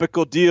that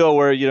typical deal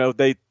where,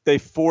 they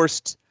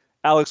forced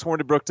Alex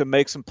Hornibrook to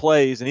make some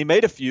plays, and he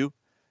made a few.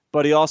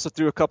 but he also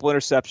threw a couple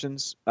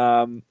interceptions.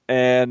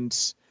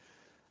 And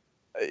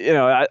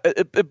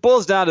it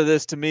boils down to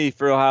this to me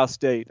for Ohio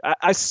State.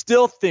 I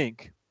still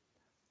think.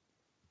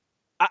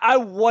 I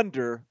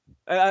wonder.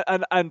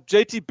 And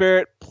JT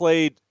Barrett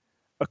played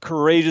a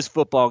courageous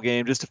football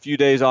game just a few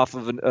days off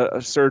of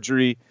a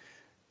surgery.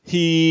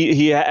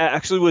 He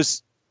actually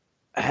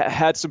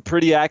had some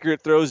pretty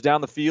accurate throws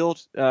down the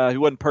field. He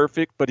wasn't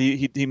perfect, but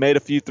he made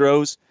a few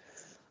throws.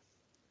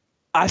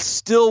 I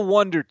still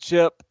wonder,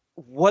 Chip,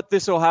 what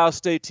this Ohio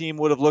State team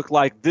would have looked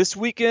like this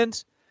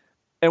weekend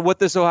and what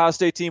this Ohio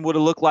State team would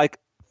have looked like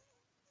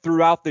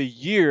throughout the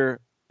year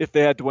if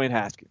they had Dwayne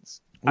Haskins.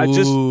 I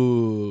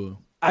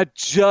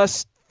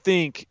just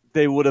think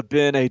they would have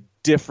been a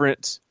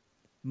different,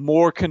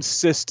 more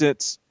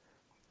consistent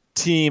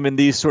team in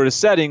these sort of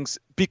settings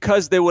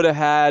because they would have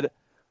had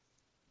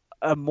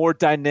a more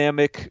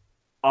dynamic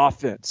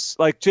offense.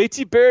 Like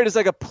JT Barrett is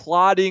like a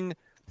plodding,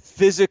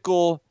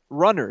 physical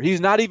runner. He's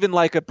not even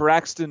like a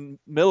Braxton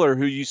Miller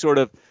who you sort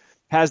of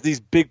has these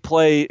big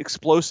play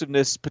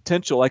explosiveness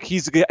potential. Like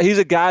he's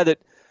a guy that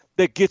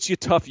gets you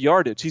tough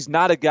yardage. He's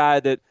not a guy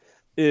that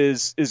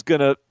is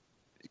going to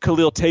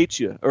Khalil Tate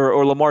you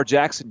or Lamar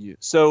Jackson you.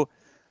 So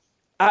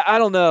I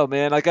don't know,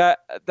 man. Like I'm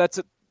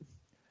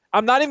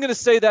not even going to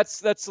say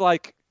that's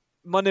like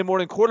Monday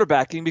morning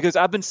quarterbacking because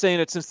I've been saying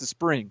it since the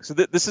spring. So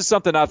this is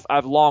something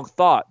I've long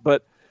thought.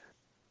 But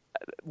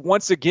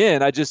once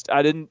again, I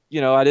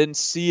didn't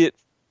see it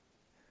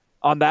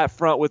on that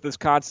front with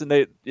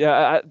Wisconsin.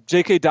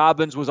 J.K.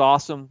 Dobbins was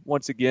awesome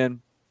once again.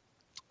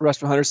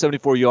 Rushed for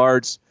 174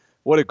 yards.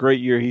 What a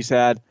great year he's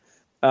had.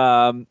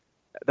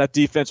 That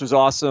defense was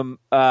awesome.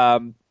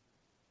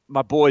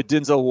 My boy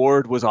Denzel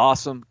Ward was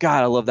awesome.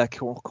 God, I love that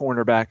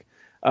cornerback.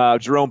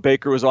 Jerome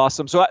Baker was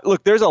awesome. So,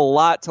 look, there's a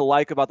lot to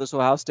like about this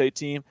Ohio State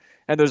team,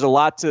 and there's a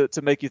lot to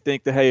make you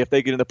think that, hey, if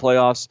they get in the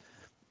playoffs,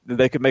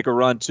 they could make a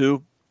run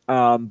too.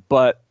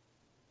 But,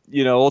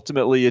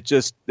 ultimately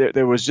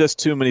there was just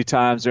too many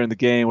times during the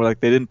game where like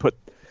they didn't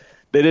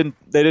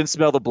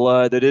smell the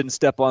blood, they didn't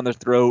step on their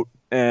throat,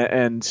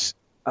 and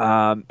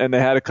they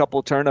had a couple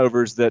of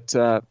turnovers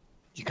that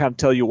you kind of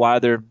tell you why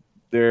they're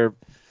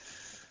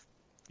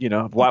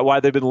why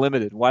they've been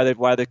limited,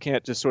 why they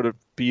can't just sort of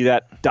be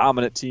that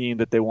dominant team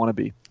that they want to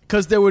be.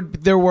 Because there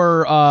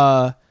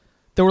were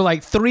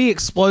like 3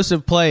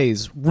 explosive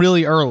plays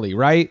really early,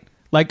 right?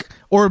 Like,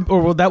 or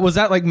was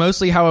that like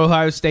mostly how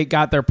Ohio State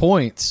got their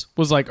points?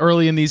 Was like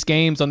early in these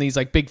games on these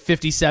like big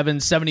 57,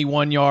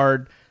 71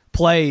 yard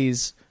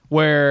plays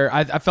where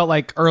I felt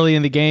like early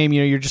in the game,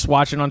 you're just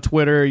watching on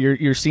Twitter,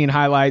 you're seeing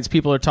highlights,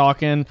 people are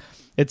talking.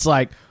 It's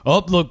like,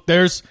 oh look,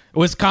 there's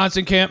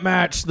Wisconsin can't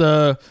match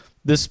the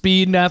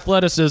speed and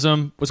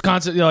athleticism.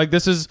 Wisconsin,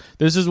 this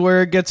is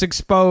where it gets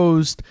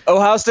exposed.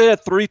 Ohio State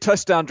had 3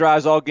 touchdown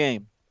drives all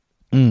game.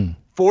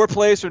 4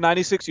 plays for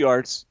 96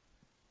 yards,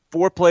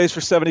 4 plays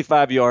for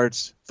 75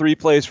 yards, 3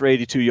 plays for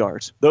 82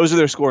 yards. Those are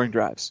their scoring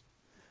drives.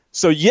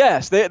 So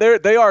yes,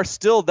 they are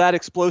still that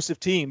explosive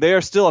team. They are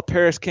still a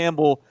Paris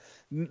Campbell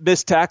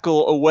missed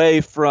tackle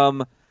away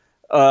from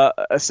a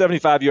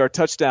 75-yard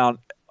touchdown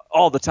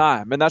all the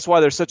time, and that's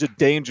why they're such a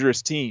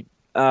dangerous team.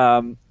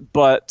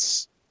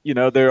 But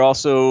they're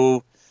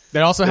also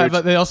going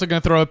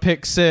to throw a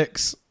pick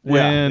six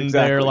when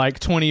they're like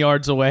 20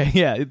 yards away.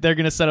 Yeah, they're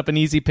going to set up an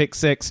easy pick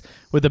six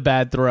with a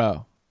bad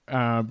throw.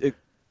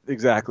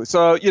 Exactly.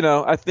 So,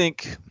 I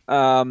think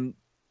the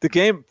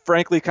game,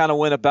 frankly, kind of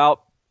went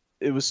about.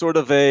 It was sort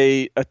of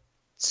a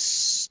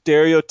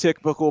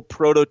stereotypical,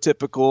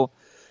 prototypical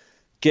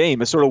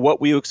game. It's sort of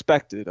what we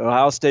expected.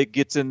 Ohio State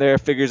gets in there,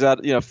 figures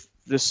out,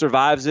 just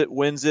survives it,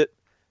 wins it,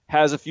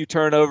 has a few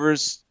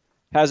turnovers,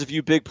 has a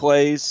few big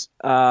plays,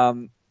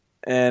 and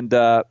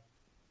that's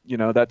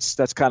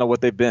kind of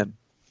what they've been.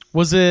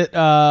 Was it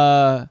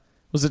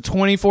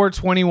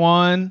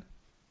 24-21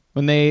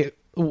 when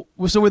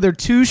were there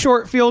 2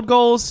 short field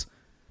goals?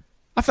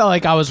 I felt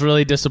like I was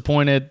really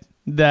disappointed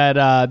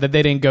that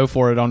they didn't go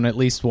for it on at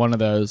least one of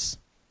those.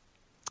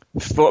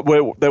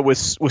 That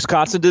was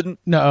Wisconsin didn't?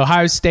 No,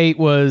 Ohio State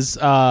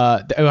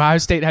Ohio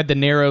State had the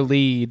narrow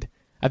lead.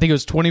 I think it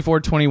was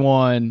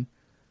 24-21.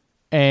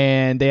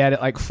 And they had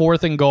it like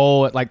 4th and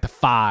goal at like the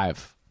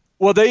 5.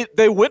 Well,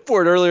 they went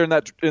for it earlier in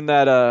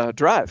that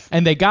drive,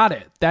 and they got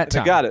it that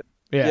time. They got it.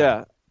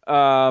 Yeah.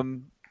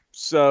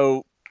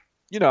 So,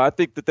 I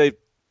think that they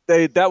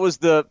did have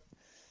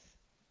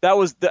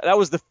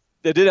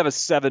a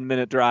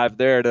 7-minute drive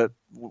there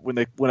when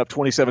they went up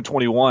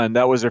 27-21.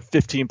 That was their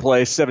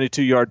 15-play,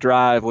 72-yard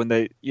drive when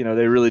they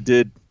really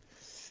did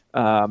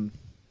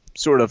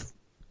sort of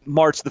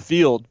march the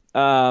field.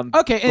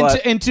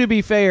 And to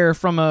be fair,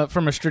 from a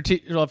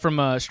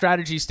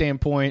strategy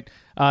standpoint,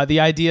 the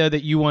idea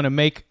that you want to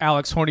make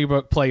Alex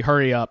Hornibrook play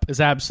hurry up is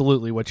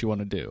absolutely what you want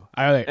to do.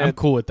 I'm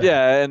cool with that.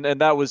 Yeah,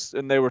 and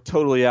they were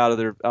totally out of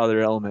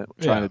their element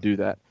trying to do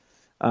that.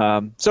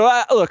 I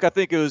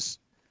think it was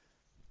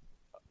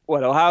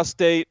Ohio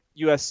State,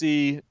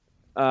 USC in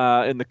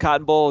the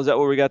Cotton Bowl. Is that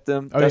where we got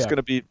them? That's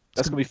gonna be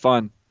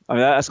fun. I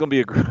mean, that's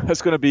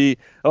gonna be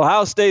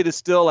Ohio State is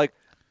still like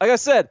I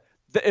said.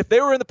 if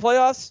they were in the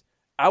playoffs,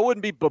 I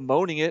wouldn't be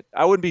bemoaning it.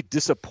 I wouldn't be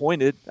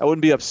disappointed. I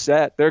wouldn't be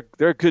upset. They're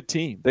a good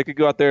team. They could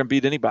go out there and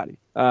beat anybody.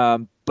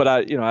 But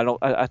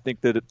I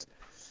think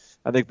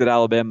that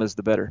Alabama is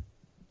the better.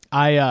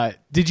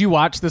 Did you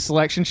watch the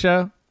selection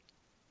show?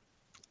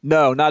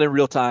 No, not in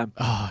real time.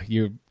 Oh,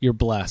 you're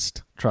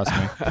blessed. Trust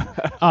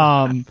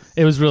me.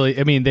 It was really.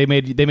 I mean, they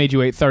made you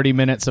wait 30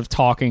 minutes of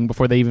talking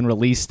before they even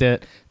released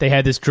it. They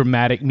had this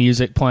dramatic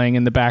music playing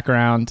in the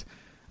background.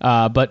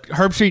 But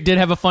Herbstreit did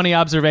have a funny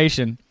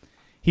observation.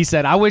 He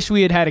said, "I wish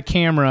we had had a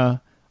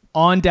camera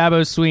on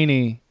Dabo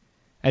Swinney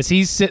as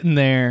he's sitting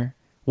there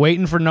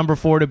waiting for number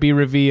 4 to be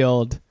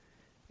revealed,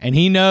 and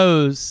he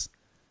knows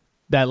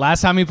that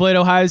last time he played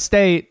Ohio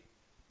State,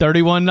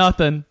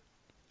 31-0."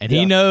 And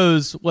he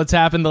knows what's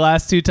happened the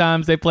last 2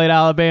 times they played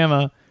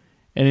Alabama.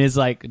 And he's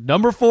like,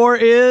 number 4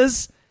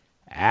 is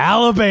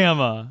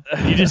Alabama.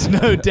 You just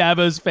know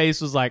Dabo's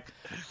face was like,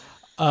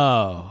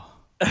 oh,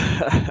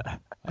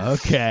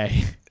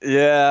 okay.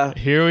 Yeah.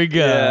 Here we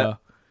go.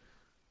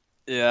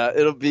 Yeah,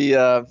 it'll be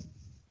I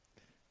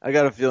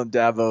got a feeling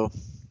Dabo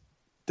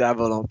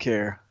don't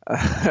care.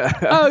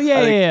 Oh,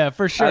 yeah,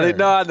 for sure. I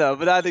know.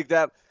 But I think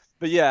that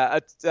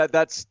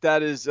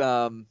is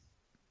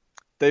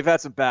they've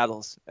had some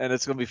battles, and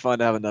it's going to be fun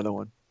to have another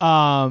one.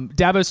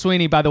 Dabo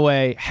Swinney, by the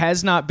way,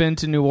 has not been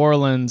to New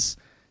Orleans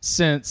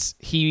since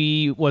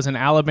he was an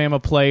Alabama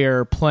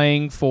player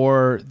playing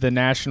for the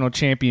national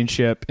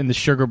championship in the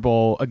Sugar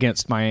Bowl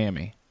against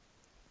Miami.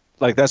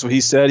 Like, that's what he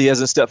said? He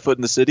hasn't stepped foot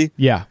in the city?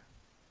 Yeah.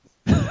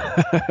 This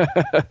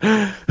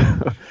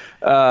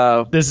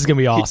is going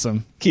to be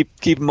awesome.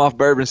 Keep him off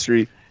Bourbon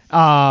Street.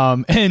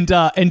 And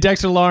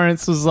Dexter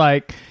Lawrence was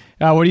like,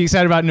 what are you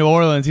excited about in New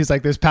Orleans? He's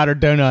like, there's powdered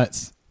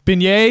donuts.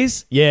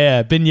 Beignets?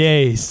 Yeah,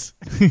 beignets.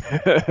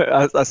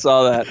 I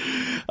saw that.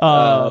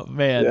 Oh,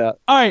 man. Yeah.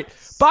 All right.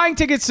 Buying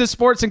tickets to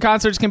sports and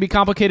concerts can be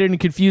complicated and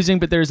confusing,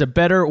 but there's a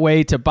better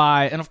way to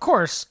buy. And, of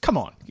course, come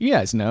on. You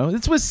guys know.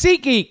 It's with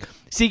SeatGeek.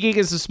 SeatGeek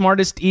is the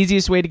smartest,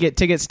 easiest way to get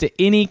tickets to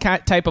any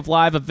type of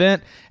live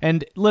event.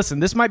 And,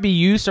 listen, this might be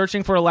you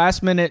searching for a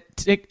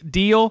last-minute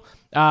deal.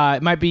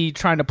 It might be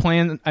trying to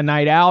plan a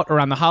night out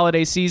around the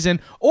holiday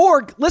season.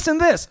 Or, listen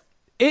to this.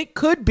 It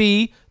could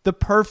be the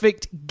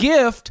perfect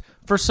gift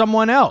for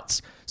someone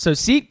else. So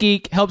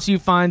SeatGeek helps you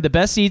find the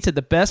best seats at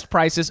the best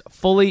prices,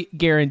 fully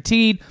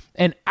guaranteed.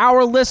 And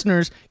our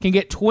listeners can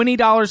get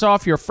 $20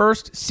 off your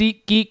first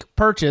SeatGeek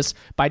purchase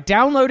by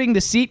downloading the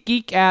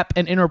SeatGeek app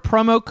and enter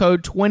promo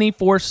code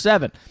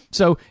 24/7.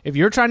 So if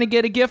you're trying to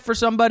get a gift for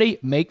somebody,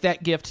 make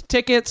that gift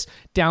tickets.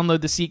 Download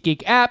the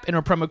SeatGeek app,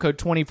 enter promo code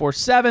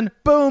 24/7.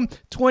 Boom,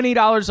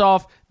 $20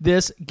 off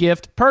this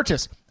gift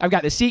purchase. I've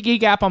got the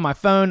SeatGeek app on my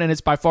phone, and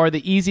it's by far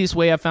the easiest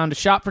way I've found to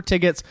shop for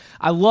tickets.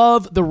 I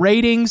love the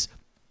ratings.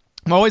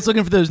 I'm always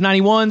looking for those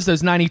 91s,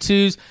 those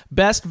 92s,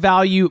 best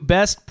value,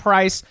 best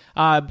price.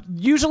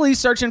 Usually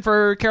searching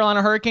for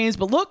Carolina Hurricanes,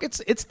 but look,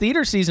 it's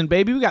theater season,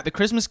 baby. We got the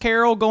Christmas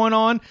Carol going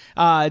on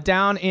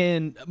down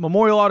in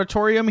Memorial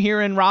Auditorium here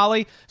in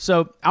Raleigh.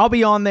 So I'll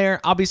be on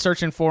there. I'll be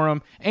searching for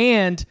them.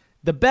 And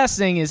the best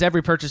thing is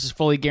every purchase is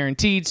fully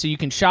guaranteed, so you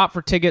can shop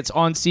for tickets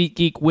on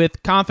SeatGeek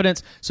with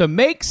confidence. So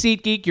make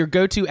SeatGeek your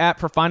go-to app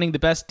for finding the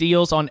best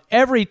deals on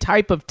every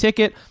type of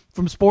ticket,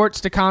 from sports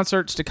to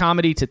concerts to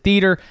comedy to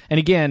theater. And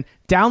again,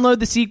 download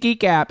the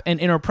SeatGeek app and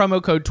enter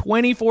promo code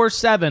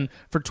 24/7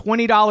 for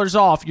 $20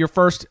 off your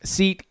first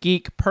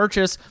SeatGeek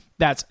purchase.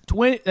 That's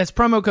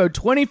promo code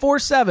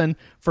 24/7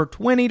 for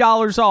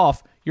 $20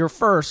 off your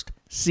first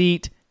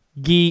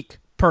SeatGeek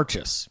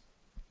purchase.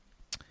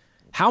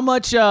 How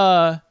much?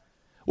 Well,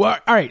 all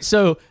right.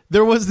 So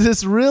there was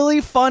this really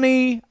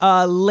funny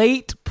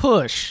late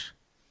push,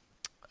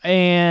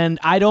 and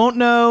I don't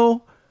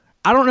know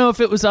if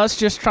it was us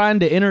just trying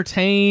to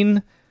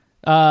entertain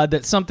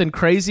that something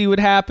crazy would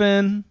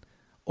happen,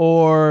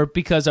 or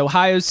because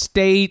Ohio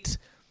State,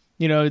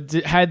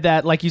 had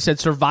that, like you said,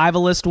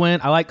 survivalist win.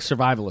 I like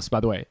survivalist, by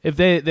the way. If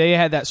they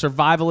had that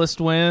survivalist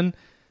win,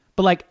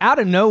 but like out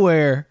of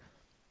nowhere,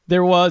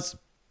 there was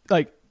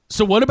like,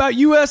 so what about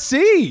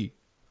USC?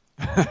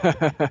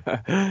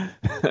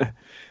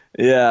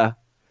 Yeah.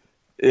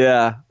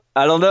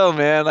 I don't know,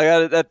 man.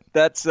 I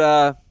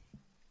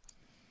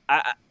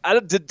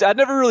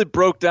never really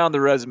broke down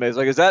the resumes.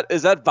 Like, is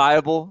that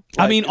viable?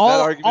 Like, I mean,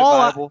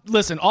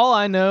 all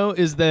I know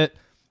is that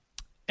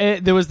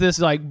there was this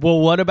like, well,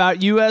 what about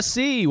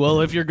USC? Well,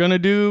 if you're going to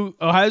do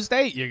Ohio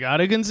State, you got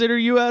to consider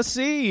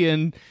USC.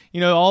 And,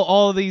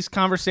 all of these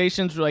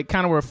conversations were like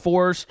kind of were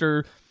forced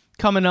or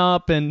coming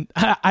up. And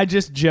I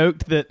just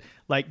joked that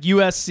like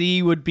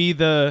USC would be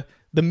the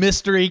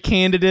mystery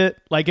candidate.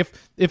 Like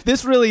if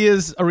this really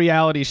is a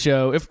reality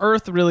show, if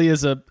Earth really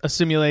is a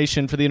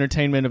simulation for the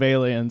entertainment of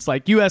aliens,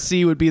 like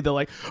USC would be the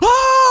like,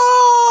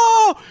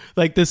 oh,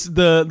 like this,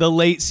 the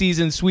late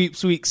season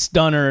sweep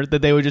stunner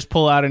that they would just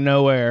pull out of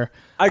nowhere.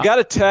 I got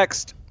a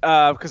text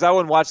because I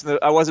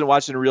wasn't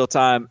watching in real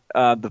time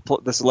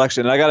the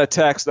selection. And I got a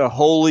text, a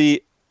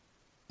holy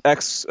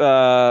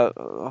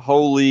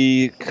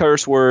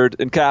curse word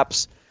in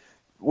caps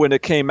when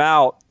it came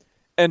out.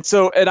 And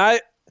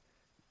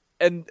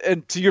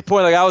and to your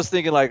point, like I was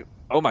thinking, like,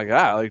 oh my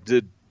god, like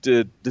did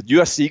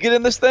USC get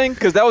in this thing?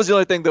 Because that was the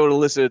only thing that would have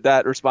elicited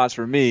that response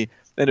from me,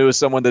 and it was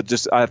someone that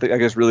just I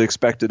guess really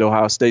expected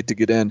Ohio State to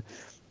get in.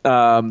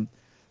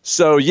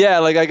 So yeah,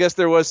 like I guess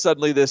there was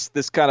suddenly this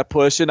kind of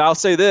push, and I'll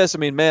say this, I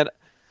mean, man,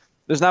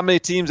 there's not many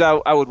teams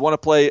I would want to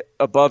play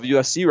above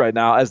USC right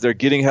now as they're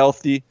getting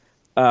healthy.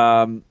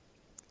 I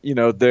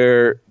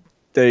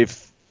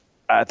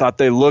thought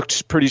they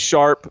looked pretty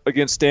sharp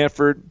against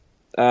Stanford.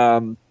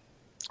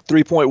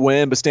 3-point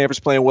win, but Stanford's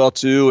playing well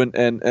too,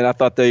 and I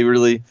thought they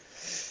really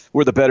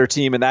were the better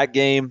team in that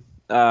game.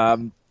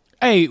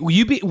 Hey,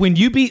 when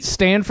you beat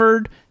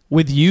Stanford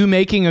with you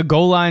making a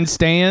goal line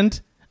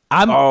stand,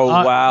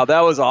 wow, that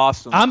was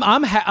awesome.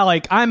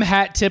 I'm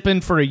hat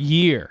tipping for a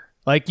year.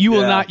 Like you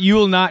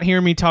will not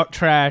hear me talk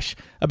trash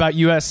about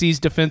USC's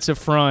defensive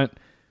front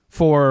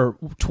for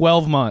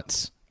 12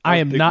 months. I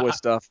am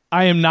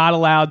not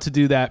allowed to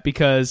do that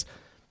because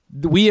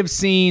we have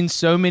seen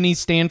so many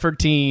Stanford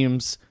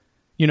teams,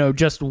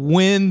 just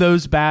win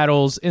those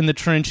battles in the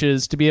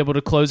trenches to be able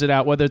to close it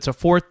out, whether it's a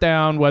fourth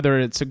down, whether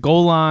it's a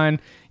goal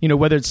line,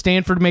 whether it's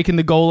Stanford making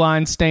the goal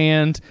line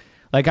stand.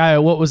 Like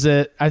what was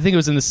it? I think it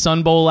was in the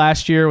Sun Bowl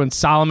last year when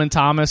Solomon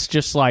Thomas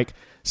just like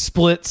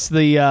splits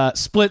the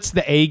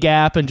A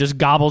gap and just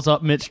gobbles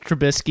up Mitch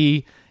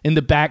Trubisky in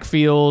the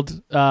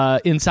backfield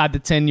inside the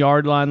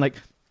 10-yard line. Like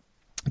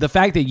the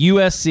fact that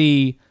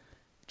USC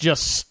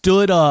just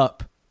stood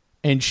up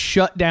and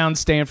shut down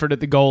Stanford at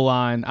the goal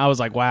line, I was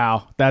like,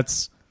 wow,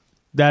 that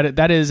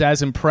is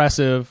as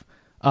impressive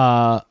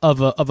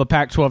of a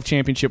Pac-12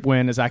 championship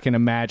win as I can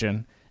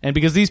imagine. And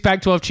because these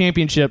Pac-12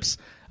 championships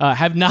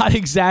have not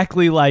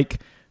exactly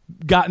like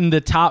gotten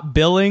the top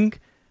billing,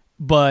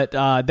 but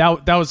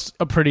that was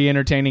a pretty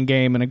entertaining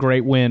game and a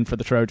great win for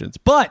the Trojans.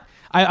 But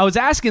I was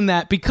asking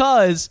that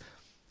because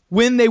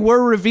when they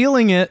were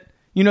revealing it,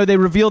 they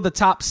revealed the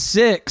top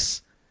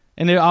 6.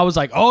 And I was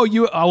like,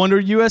 I wonder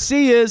where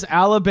USC is,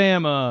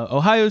 Alabama,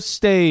 Ohio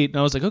State. And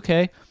I was like,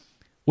 okay.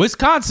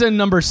 Wisconsin,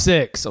 number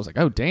 6. I was like,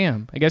 oh,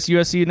 damn. I guess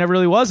USC never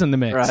really was in the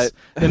mix. Right.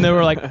 And they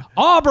were like,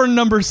 Auburn,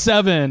 number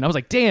 7. I was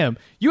like, damn.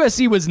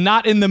 USC was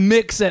not in the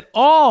mix at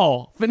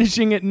all,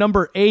 finishing at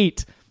number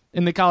 8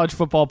 in the college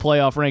football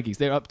playoff rankings.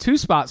 They're up 2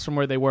 spots from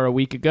where they were a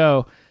week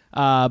ago.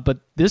 But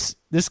this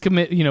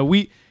commit,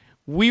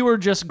 we were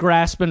just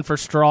grasping for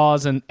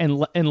straws and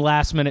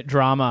last-minute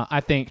drama,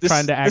 I think,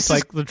 trying to act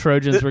like the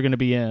Trojans were going to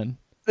be in.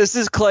 This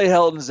is Clay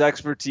Helton's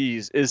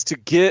expertise, is to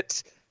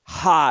get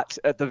hot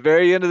at the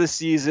very end of the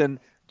season,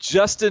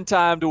 just in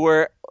time to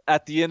where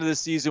at the end of the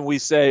season we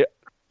say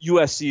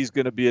USC is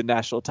going to be a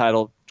national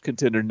title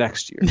contender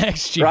next year.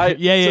 Right?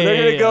 Yeah. So they're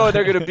going to go and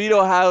they're going to beat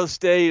Ohio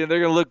State and they're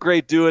going to look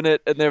great doing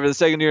it. And then for the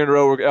second year in a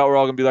row, we're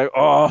all going to be like,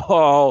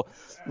 oh,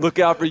 look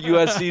out for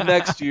USC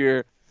next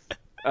year.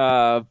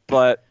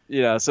 But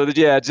I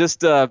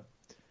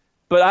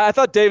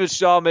thought David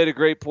Shaw made a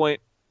great point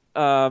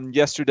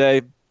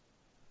yesterday,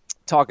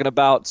 talking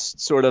about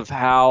sort of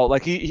how,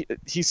 like he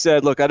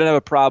said, look, I didn't have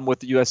a problem with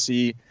the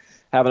USC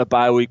having a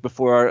bye week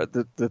before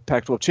the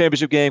Pac-12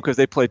 championship game because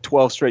they played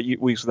 12 straight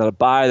weeks without a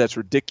bye. That's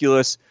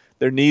ridiculous.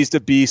 There needs to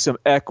be some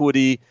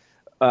equity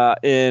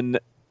in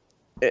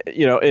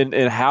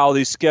how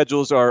these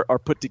schedules are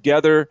put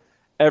together.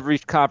 Every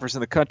conference in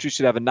the country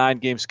should have a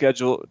 9-game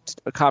schedule,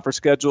 a conference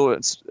schedule,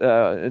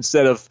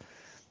 instead of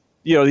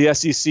the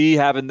SEC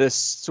having this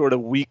sort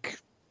of week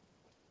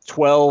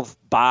 12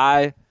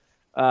 bye.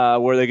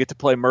 Where they get to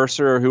play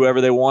Mercer or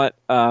whoever they want,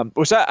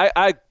 which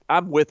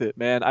I'm with it,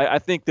 man. I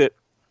think that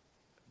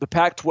the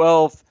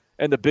Pac-12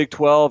 and the Big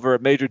 12 are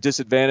at major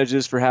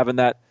disadvantages for having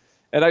that.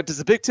 And does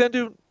the Big 10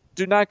 do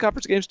 9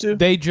 conference games too?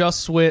 They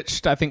just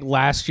switched. I think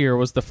last year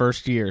was the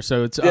first year.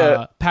 So it's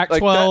Pac-12,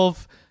 like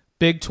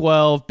Big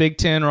 12, Big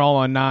 10 are all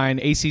on 9.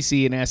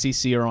 ACC and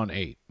SEC are on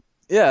 8.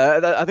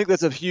 Yeah, I think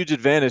that's a huge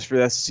advantage for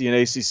the SEC and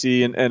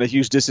ACC, and a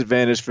huge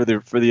disadvantage for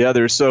the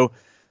others. So.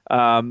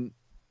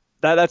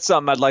 That's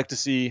something I'd like to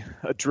see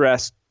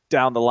addressed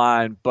down the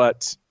line,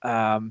 but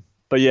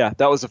yeah,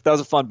 that was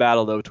a fun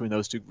battle though between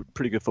those two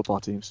pretty good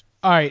football teams.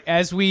 All right,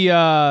 as we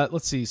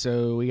let's see,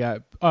 so we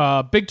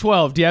got Big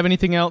 12. Do you have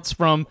anything else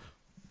from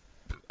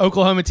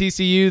Oklahoma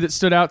TCU that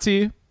stood out to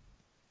you?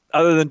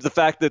 Other than the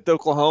fact that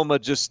Oklahoma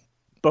just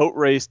boat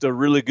raced a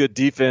really good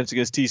defense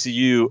against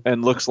TCU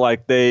and looks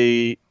like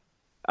that's.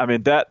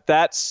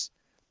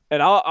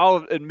 And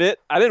I'll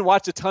admit, I didn't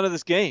watch a ton of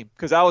this game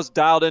because I was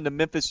dialed into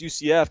Memphis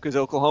UCF because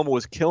Oklahoma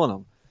was killing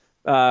them.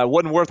 It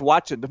wasn't worth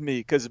watching to me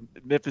because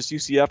Memphis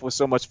UCF was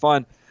so much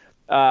fun.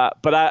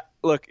 But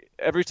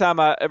every time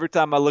I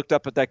looked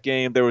up at that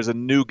game, there was a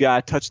new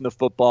guy touching the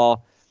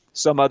football,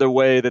 some other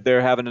way that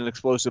they're having an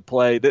explosive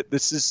play.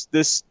 This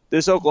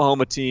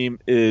Oklahoma team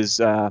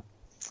is look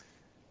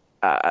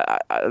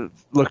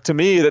to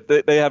me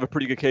that they have a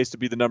pretty good case to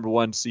be the number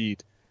 1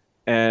 seed,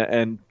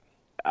 and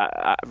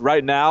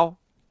right now.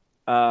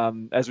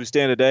 As we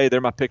stand today,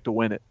 they're my pick to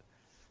win it.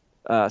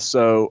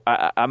 So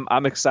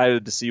I'm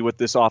excited to see what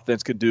this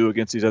offense can do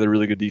against these other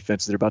really good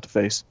defenses they're about to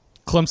face.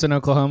 Clemson,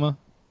 Oklahoma.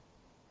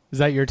 Is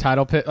that your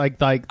title pick?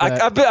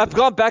 I've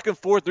gone back and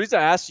forth. The reason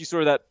I asked you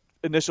sort of that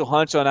initial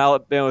hunch on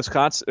Alabama,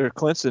 Wisconsin, or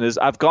Clemson is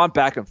I've gone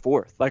back and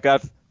forth. Like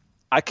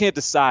I can't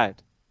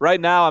decide right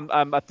now.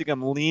 I think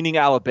I'm leaning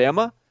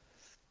Alabama,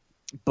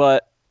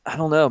 but I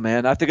don't know,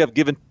 man. I think I've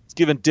given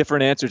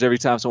different answers every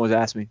time someone's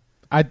asked me.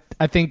 I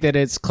think that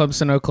it's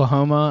Clemson,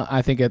 Oklahoma.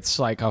 I think it's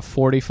like a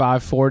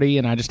 45-40,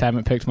 and I just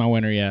haven't picked my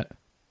winner yet.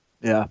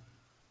 Yeah.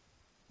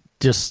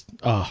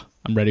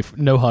 I'm ready for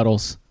no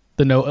huddles.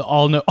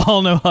 All no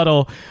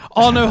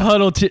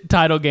huddle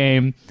title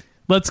game.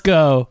 Let's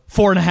go.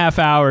 4.5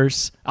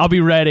 hours. I'll be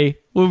ready.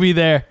 We'll be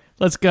there.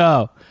 Let's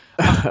go.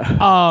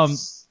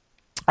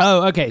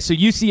 Okay. So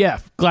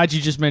UCF. Glad you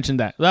just mentioned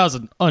that. That was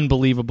an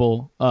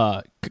unbelievable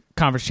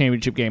conference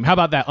championship game. How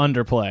about that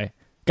underplay?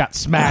 Got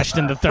smashed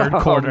in the third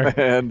quarter.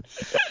 Oh, man.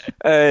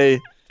 Hey.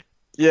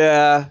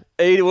 Yeah.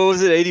 80. What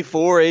was it?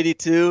 84,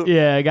 82?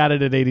 Yeah, I got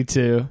it at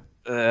 82.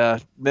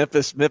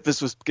 Memphis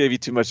gave you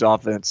too much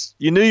offense.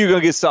 You knew you were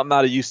going to get something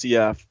out of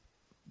UCF,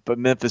 but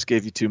Memphis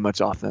gave you too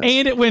much offense.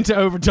 And it went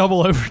to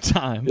double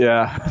overtime.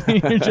 Yeah.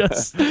 You're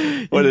just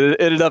it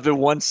ended up at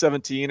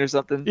 117 or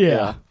something?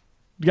 Yeah.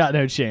 Got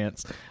no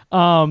chance.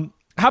 How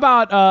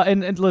about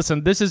and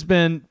listen, this has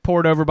been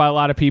poured over by a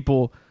lot of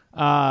people.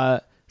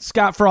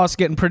 Scott Frost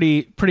getting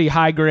pretty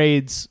high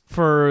grades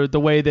for the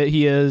way that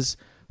he has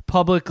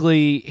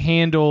publicly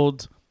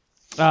handled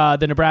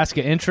the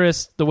Nebraska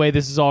interest, the way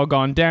this has all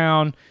gone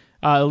down.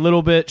 A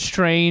little bit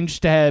strange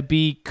to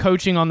be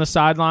coaching on the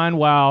sideline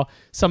while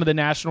some of the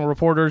national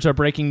reporters are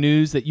breaking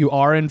news that you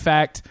are, in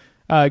fact,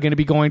 going to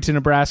be going to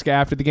Nebraska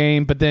after the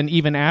game. But then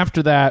even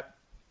after that,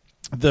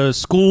 the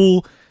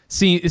school,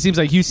 it seems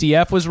like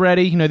UCF was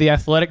ready. You know, the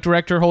athletic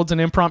director holds an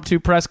impromptu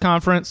press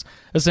conference,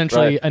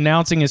 essentially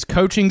announcing his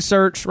coaching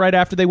search right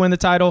after they win the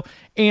title.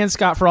 And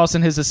Scott Frost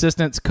and his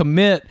assistants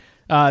commit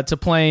to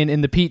playing in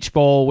the Peach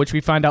Bowl, which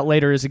we find out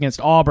later is against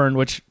Auburn,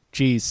 which,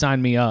 geez,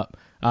 sign me up.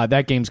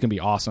 That game's going to be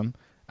awesome.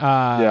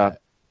 I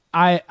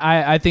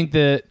think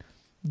that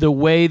the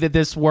way that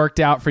this worked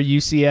out for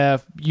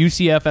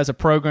UCF as a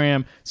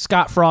program,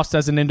 Scott Frost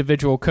as an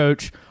individual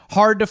coach,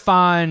 hard to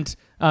find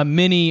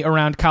many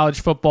around college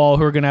football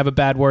who are going to have a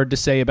bad word to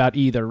say about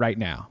either right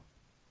now.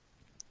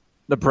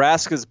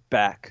 Nebraska's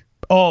back.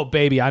 Oh,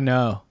 baby, I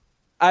know.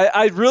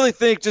 I really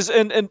think just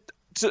and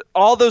to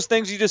all those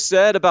things you just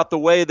said about the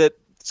way that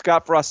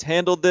Scott Frost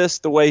handled this,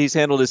 the way he's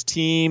handled his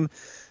team,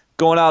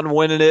 going out and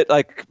winning it,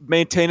 like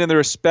maintaining the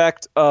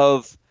respect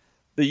of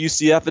the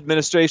UCF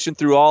administration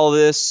through all of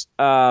this.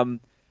 I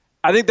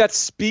think that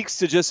speaks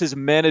to just his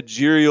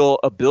managerial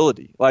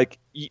ability. Like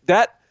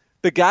that,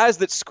 the guys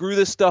that screw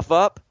this stuff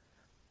up,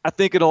 I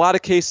think in a lot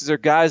of cases are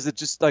guys that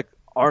just like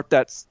aren't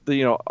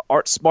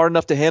smart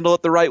enough to handle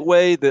it the right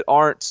way, that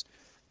aren't,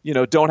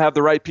 don't have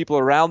the right people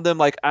around them.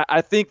 Like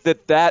I think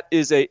that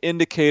is a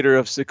indicator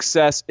of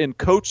success in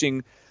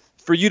coaching,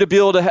 for you to be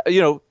able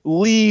to,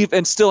 leave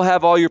and still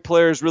have all your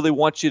players really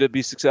want you to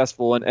be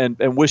successful and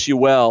wish you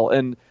well.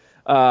 And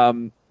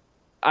I'm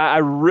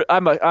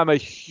a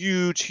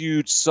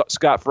huge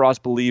Scott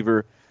Frost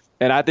believer,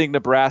 and I think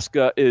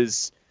Nebraska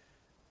is.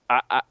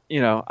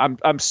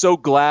 I'm so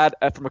glad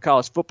from a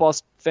college football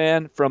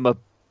fan, from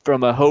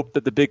a hope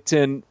that the Big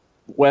Ten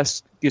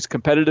West is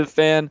competitive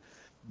fan,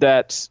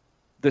 that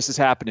this is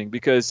happening,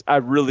 because I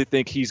really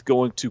think he's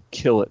going to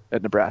kill it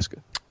at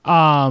Nebraska.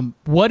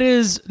 What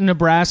is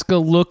Nebraska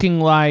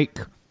looking like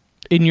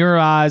in your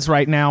eyes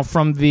right now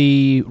from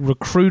the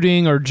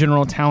recruiting or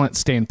general talent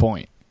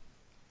standpoint?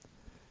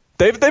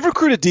 They've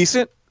recruited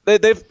decent.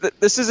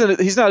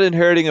 He's not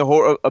inheriting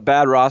a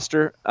bad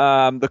roster.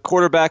 The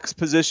quarterback's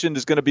position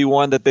is going to be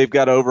one that they've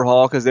got to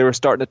overhaul, because they were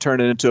starting to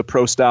turn it into a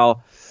pro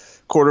style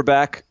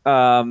quarterback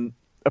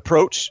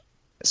approach.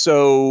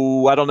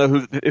 So I don't know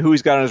who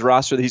he's got on his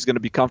roster that he's going to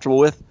be comfortable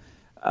with.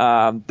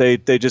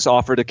 They just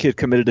offered a kid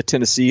committed to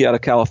Tennessee out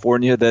of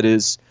California that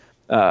is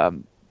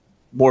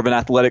more of an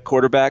athletic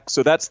quarterback.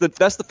 So that's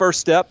the first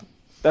step.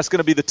 That's going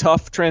to be the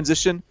tough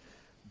transition,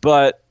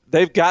 but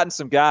they've gotten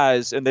some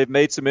guys and they've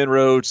made some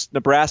inroads.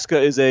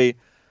 Nebraska is a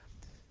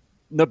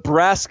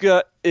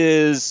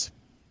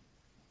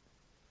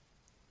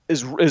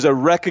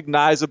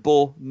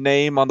recognizable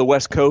name on the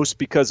West Coast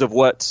because of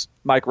what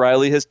Mike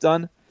Riley has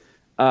done.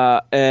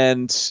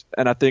 And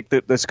I think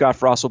that Scott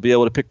Frost will be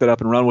able to pick that up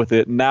and run with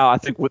it. And now I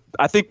think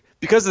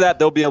because of that,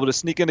 they'll be able to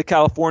sneak into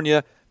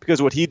California. Because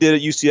of what he did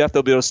at UCF,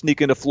 they'll be able to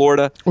sneak into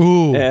Florida.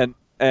 Ooh. And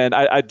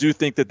I do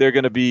think that they're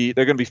going to be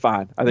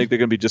fine. I think they're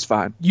going to be just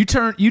fine. You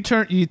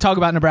talk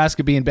about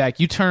Nebraska being back.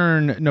 You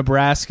turn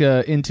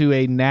Nebraska into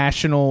a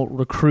national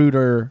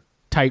recruiter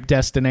type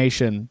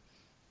destination.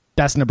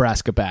 That's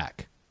Nebraska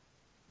back.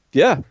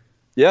 Yeah,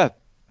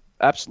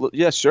 absolutely.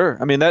 Yeah, sure.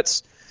 I mean,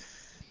 that's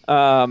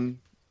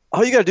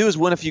all you got to do is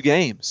win a few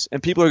games,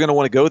 and people are going to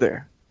want to go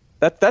there.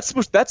 That's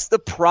the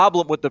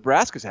problem with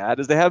Nebraska's had,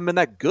 is they haven't been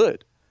that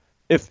good.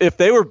 If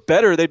they were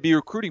better, they'd be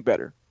recruiting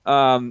better.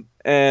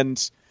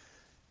 And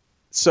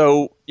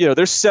so, they're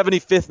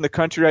 75th in the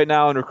country right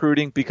now in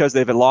recruiting because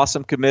they've lost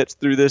some commits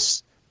through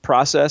this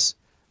process.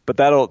 But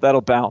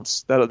that'll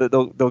bounce. They'll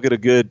get a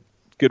good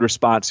good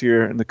response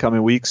here in the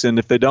coming weeks. And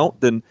if they don't,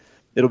 then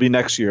it'll be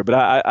next year. But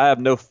I have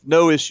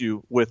no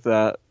issue with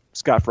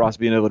Scott Frost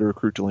being able to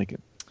recruit to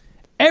Lincoln.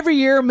 Every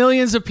year,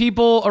 millions of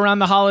people around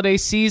the holiday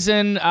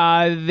season,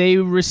 they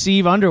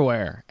receive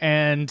underwear.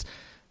 And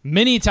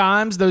many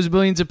times those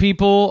millions of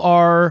people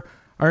are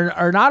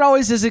not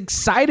always as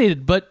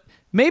excited, but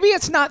maybe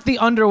it's not the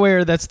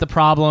underwear that's the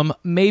problem.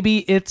 Maybe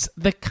it's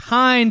the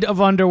kind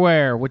of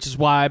underwear, which is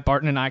why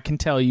Barton and I can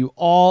tell you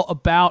all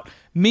about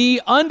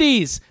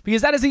MeUndies,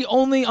 because that is the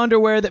only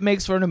underwear that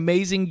makes for an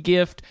amazing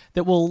gift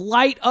that will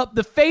light up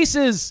the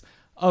faces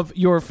of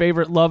your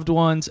favorite loved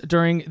ones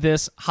during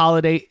this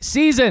holiday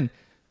season.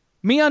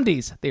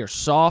 MeUndies, they are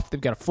soft.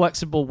 They've got a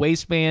flexible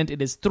waistband.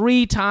 It is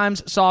 3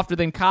 times softer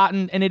than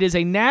cotton, and it is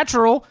a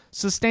natural,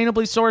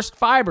 sustainably sourced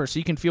fiber, so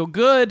you can feel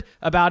good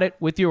about it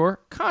with your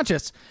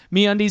conscience.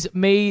 MeUndies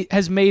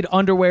has made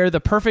underwear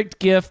the perfect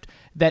gift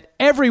that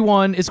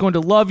everyone is going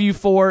to love you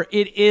for.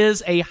 It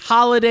is a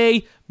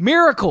holiday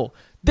miracle.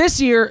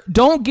 This year,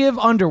 don't give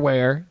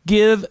underwear,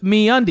 give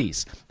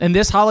MeUndies. And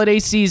this holiday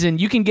season,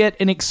 you can get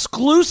an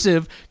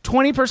exclusive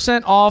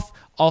 20% off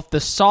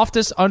the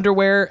softest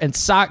underwear and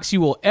socks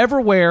you will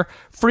ever wear,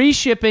 free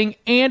shipping,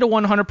 and a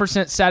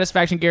 100%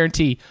 satisfaction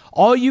guarantee.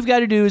 All you've got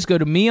to do is go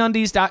to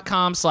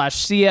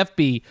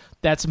MeUndies.com/CFB.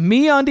 That's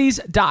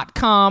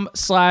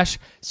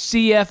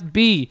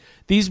MeUndies.com/CFB.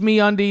 These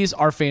MeUndies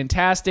are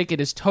fantastic. It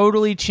has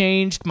totally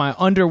changed my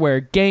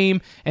underwear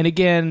game. And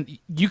again,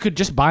 you could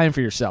just buy them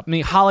for yourself. I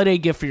mean, holiday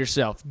gift for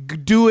yourself.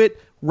 Do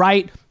it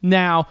right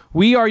now.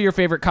 We are your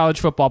favorite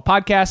college football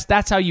podcast.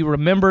 That's how you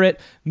remember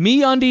it.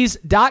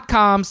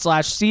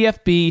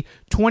 MeUndies.com/CFB.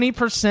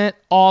 20%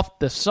 off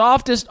the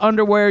softest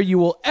underwear you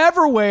will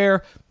ever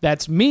wear.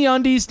 That's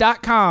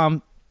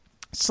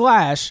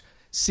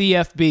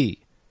MeUndies.com/CFB.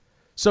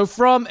 So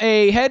from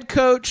a head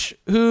coach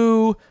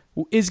who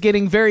is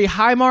getting very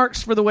high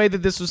marks for the way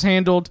that this was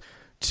handled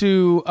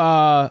to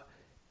a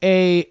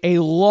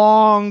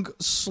long,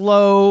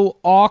 slow,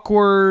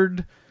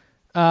 awkward,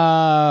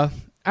 I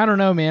don't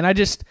know, man. I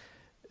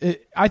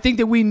think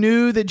that we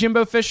knew that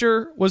Jimbo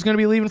Fisher was going to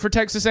be leaving for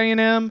Texas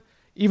A&M,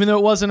 even though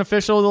it wasn't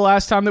official the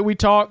last time that we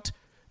talked.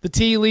 The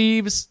tea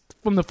leaves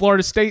from the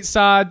Florida State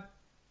side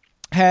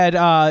had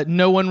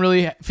no one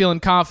really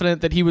feeling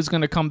confident that he was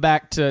going to come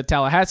back to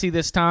Tallahassee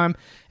this time,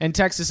 and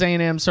Texas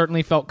A&M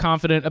certainly felt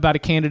confident about a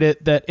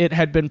candidate that it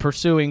had been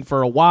pursuing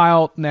for a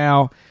while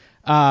now.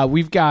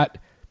 We've got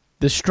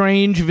the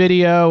strange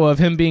video of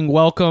him being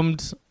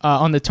welcomed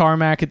on the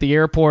tarmac at the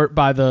airport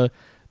by the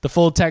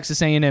full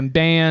Texas A&M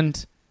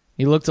band.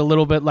 He looked a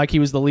little bit like he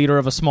was the leader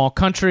of a small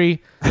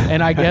country,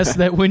 and I guess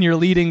that when you're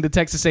leading the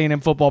Texas A&M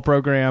football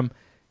program,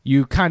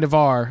 you kind of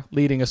are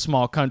leading a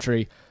small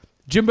country.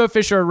 Jimbo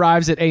Fisher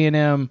arrives at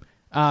A&M.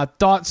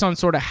 Thoughts on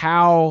sort of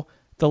how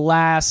the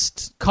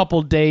last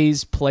couple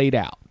days played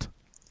out?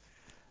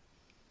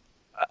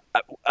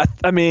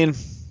 I mean,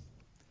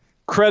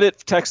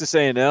 credit Texas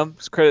A&M.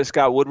 Credit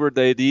Scott Woodward,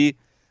 the AD.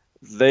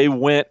 They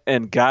went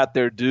and got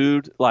their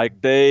dude. Like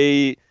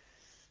they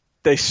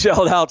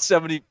shelled out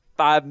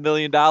 $75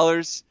 million.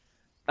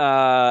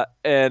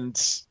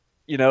 And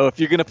you know, if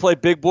you're going to play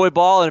big boy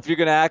ball and if you're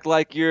going to act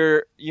like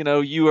you're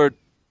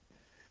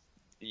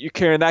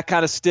carrying that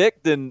kind of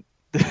stick, then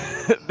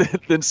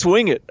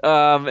swing it.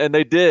 And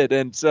they did.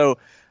 And so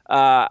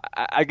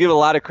I give a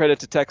lot of credit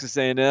to Texas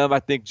A&M. I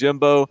think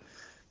Jimbo,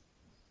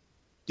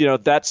 you know,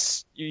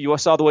 you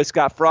saw the way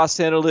Scott Frost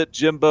handled it.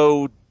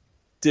 Jimbo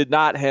did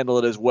not handle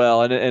it as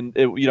well. And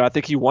it, you know, I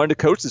think he wanted to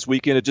coach this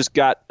weekend. It just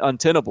got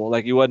untenable.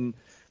 Like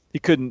he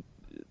couldn't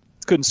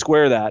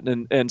square that.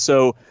 And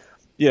so,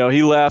 you know,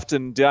 he left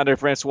and DeAndre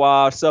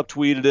Francois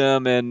subtweeted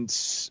him. And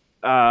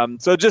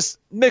so just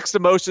mixed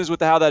emotions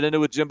with how that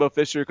ended with Jimbo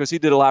Fisher, because he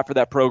did a lot for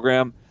that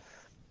program.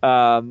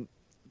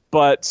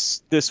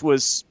 But this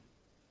was,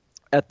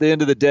 at the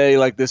end of the day,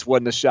 like, this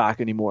wasn't a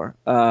shock anymore.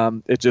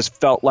 It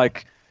just felt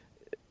like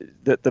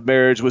that the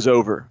marriage was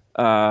over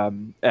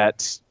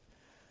at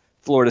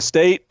Florida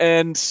State.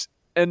 And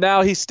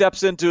now he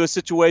steps into a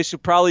situation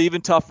probably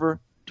even tougher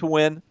to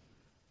win,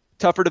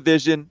 tougher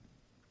division.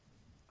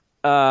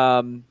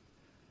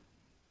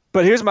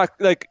 But here's my,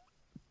 like,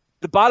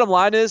 the bottom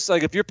line is,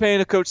 like, if you're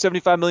paying a coach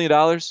 $75 million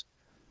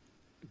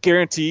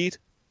guaranteed,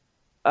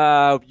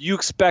 you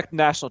expect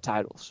national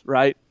titles,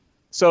 right?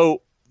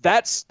 So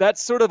that's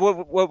sort of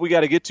what we got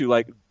to get to.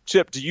 Like,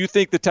 Chip, do you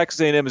think the Texas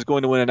A&M is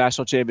going to win a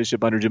national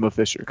championship under Jimbo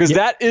Fisher? Because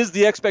that is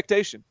the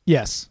expectation.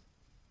 Yes.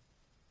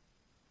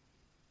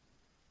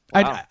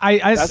 Wow.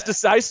 That's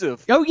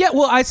decisive. Oh, yeah.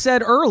 Well, I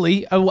said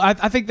early,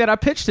 I think that I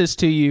pitched this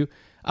to you.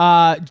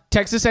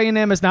 Texas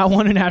A&M has not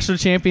won a national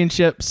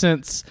championship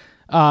since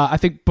I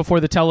think before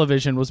the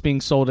television was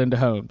being sold into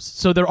homes.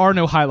 So there are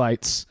no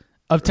highlights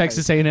of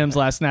Texas A&M's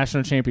last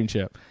national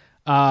championship.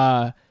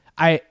 But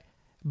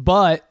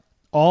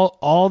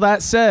all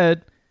that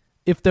said,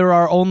 if there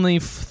are only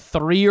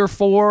 3 or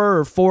 4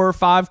 or 4 or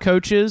 5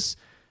 coaches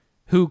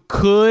who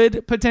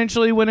could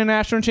potentially win a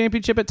national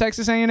championship at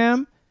Texas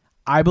A&M,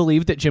 I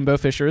believe that Jimbo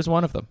Fisher is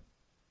one of them.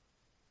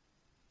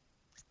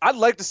 I'd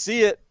like to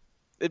see it.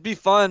 It'd be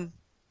fun.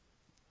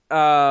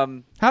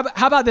 How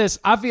about this?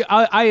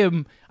 I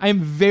am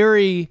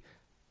very,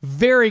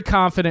 very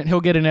confident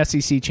he'll get an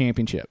SEC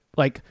championship.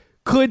 And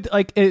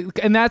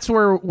that's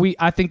where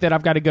I think that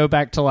I've got to go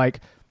back to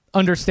like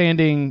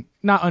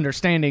not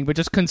understanding, but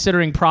just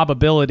considering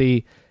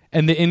probability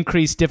and the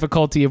increased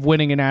difficulty of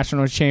winning a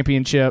national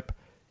championship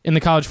in the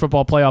college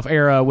football playoff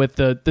era with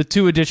the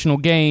 2 additional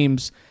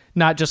games,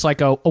 not just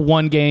like a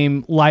 1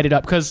 game lighted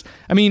up. Because,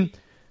 I mean,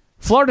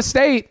 Florida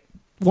State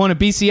won a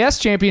BCS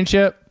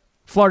championship.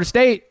 Florida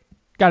State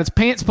got its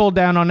pants pulled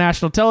down on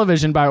national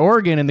television by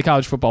Oregon in the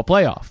college football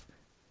playoff.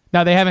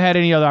 Now, they haven't had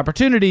any other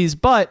opportunities,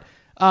 but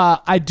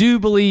I do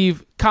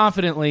believe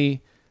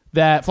confidently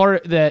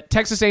that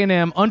Texas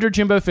A&M under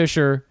Jimbo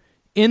Fisher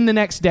in the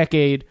next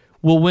decade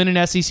will win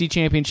an SEC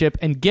championship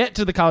and get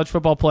to the college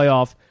football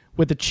playoff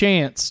with a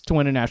chance to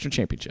win a national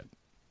championship.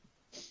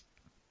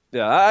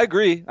 Yeah, I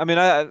agree. I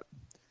mean,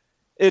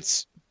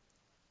 it's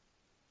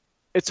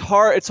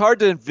hard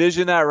to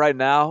envision that right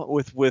now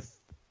with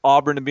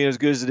Auburn being as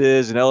good as it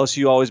is, and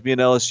LSU always being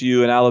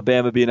LSU, and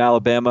Alabama being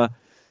Alabama.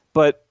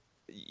 But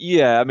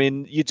yeah, I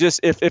mean, you just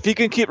if he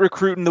can keep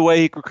recruiting the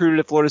way he recruited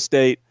at Florida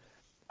State,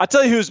 I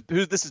tell you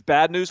who this is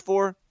bad news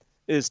for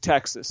is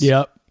Texas.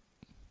 Yep.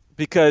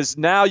 Because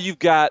now you've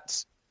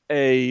got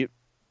a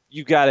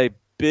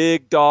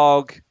big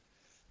dog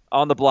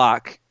on the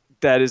block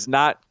that is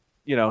not,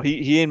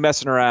 he ain't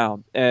messing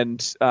around. And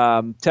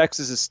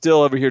Texas is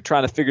still over here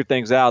trying to figure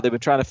things out. They've been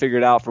trying to figure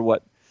it out for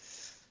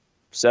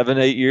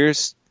 7-8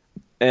 years.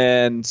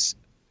 And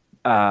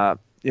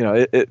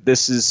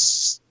this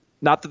is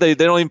not that they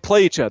don't even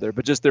play each other,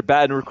 but just they're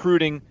bad in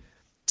recruiting.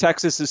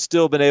 Texas has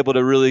still been able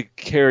to really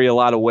carry a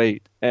lot of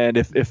weight. And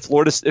if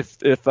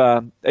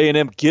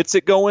A&M gets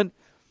it going,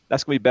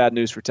 that's going to be bad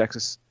news for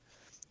Texas.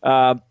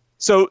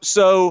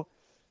 So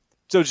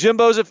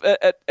Jimbo's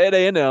at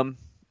A&M.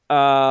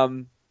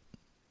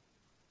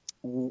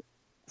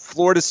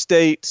 Florida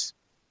State,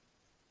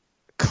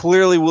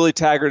 clearly Willie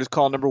Taggart is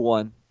call number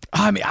 1.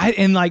 I mean, I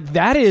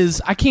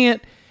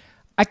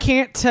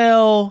can't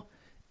tell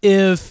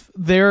if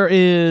there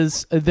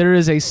is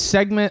a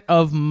segment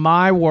of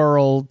my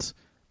world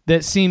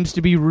that seems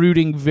to be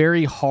rooting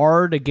very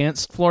hard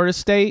against Florida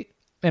State,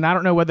 and I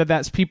don't know whether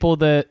that's people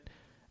that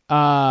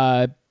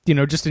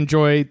just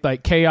enjoy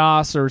like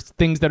chaos or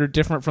things that are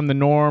different from the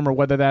norm, or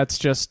whether that's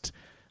just,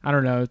 I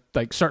don't know,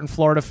 like certain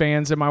Florida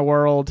fans in my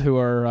world who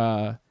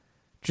are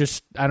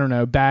just, I don't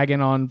know,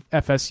 bagging on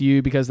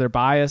FSU because they're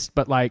biased.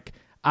 But like,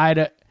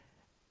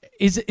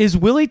 is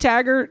Willie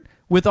Taggart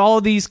with all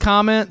of these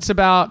comments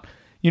about,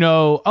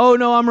 oh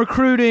no, I'm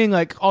recruiting,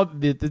 like all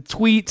the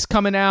tweets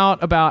coming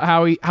out about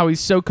how he's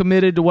so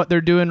committed to what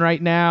they're doing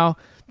right now.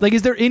 Like,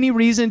 is there any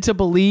reason to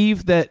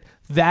believe that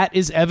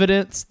is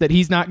evidence that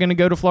he's not going to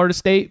go to Florida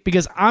State?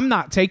 Because I'm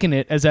not taking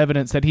it as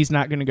evidence that he's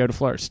not going to go to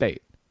Florida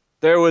State.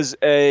 There was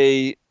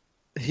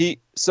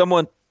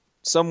someone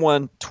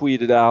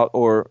tweeted out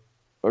or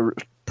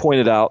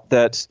pointed out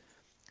that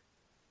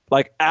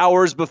like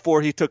hours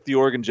before he took the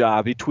Oregon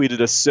job, he tweeted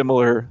a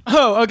similar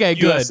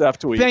USF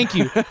tweet.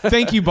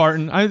 Thank you,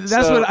 Barton.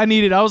 That's what I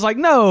needed. I was like,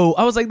 no.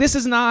 I was like, this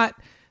is not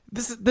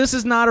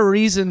a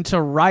reason to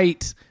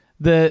write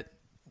that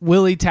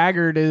Willie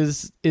Taggart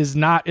is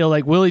not ill.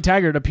 Like, Willie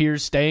Taggart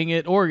appears staying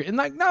at Oregon. And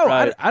like, no,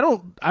 right. I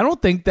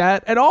don't think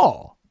that at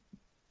all.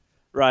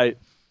 Right.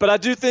 But I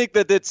do think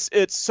that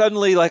it's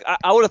suddenly like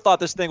I would have thought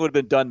this thing would have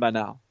been done by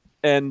now.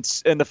 And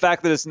the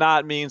fact that it's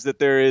not means that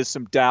there is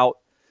some doubt,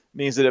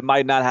 means that it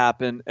might not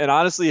happen. And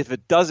honestly, if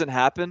it doesn't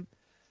happen,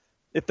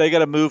 if they got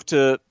to move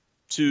to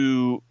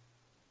the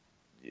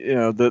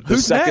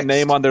second next?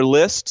 name on their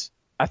list,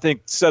 I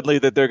think suddenly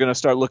that they're going to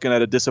start looking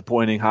at a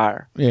disappointing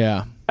hire.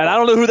 Yeah. And I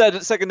don't know who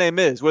that second name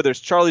is, whether it's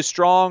Charlie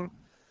Strong,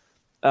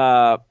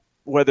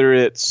 whether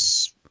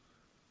it's,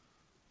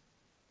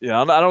 I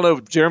don't know,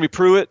 Jeremy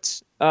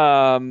Pruitt.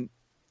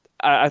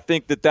 I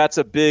think that's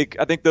I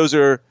think those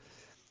are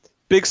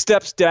big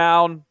steps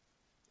down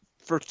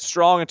for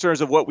Strong in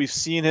terms of what we've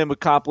seen him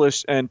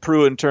accomplish, and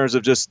Pruitt in terms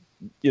of just,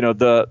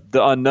 the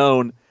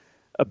unknown.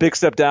 A big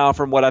step down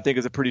from what I think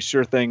is a pretty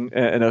sure thing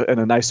and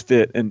a nice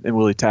fit in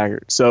Willie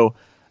Taggart. So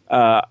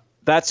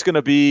that's going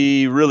to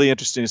be really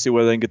interesting to see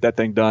whether they can get that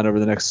thing done over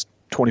the next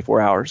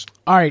 24 hours.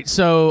 All right,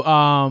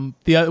 so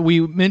we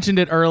mentioned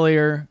it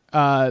earlier.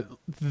 I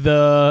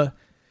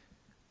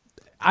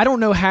don't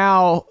know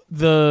how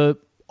the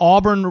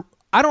Auburn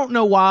 – I don't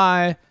know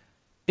why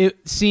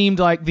it seemed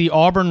like the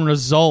Auburn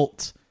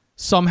result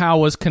somehow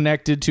was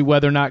connected to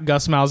whether or not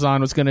Gus Malzahn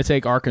was going to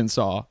take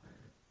Arkansas.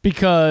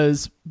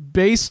 Because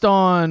based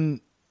on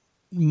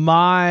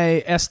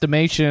my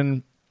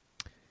estimation,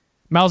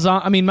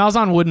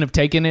 Malzahn wouldn't have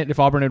taken it if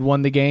Auburn had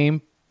won the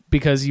game,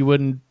 because you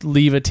wouldn't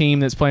leave a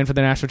team that's playing for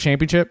the national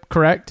championship,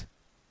 correct?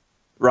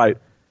 Right.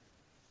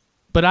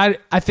 But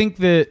I think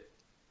that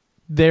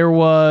there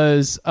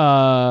was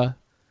I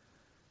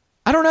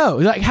don't know,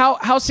 like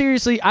how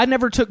seriously. I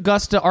never took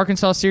Gus to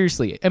Arkansas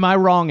seriously. Am I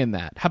wrong in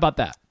that? How about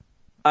that?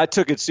 I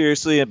took it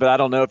seriously, but I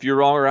don't know if you're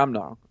wrong or I'm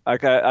wrong.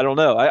 Like, I don't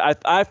know.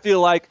 I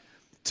feel like,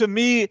 to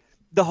me,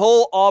 the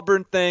whole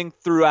Auburn thing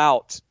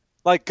throughout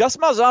Like, Gus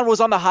Malzahn was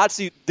on the hot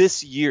seat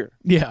this year.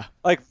 Yeah.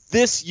 Like,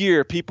 this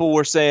year, people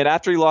were saying,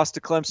 after he lost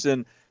to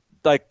Clemson,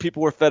 like,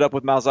 people were fed up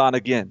with Malzahn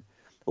again.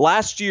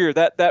 Last year,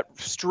 that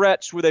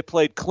stretch where they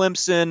played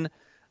Clemson,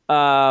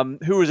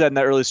 who was that in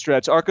that early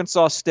stretch?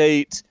 Arkansas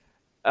State,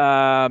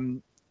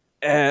 and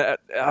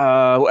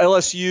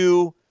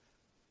LSU.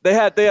 They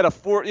had a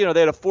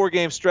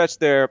 4-game stretch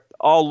there,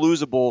 all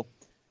losable,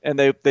 and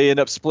they end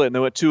up splitting. They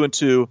went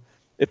 2-2.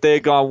 If they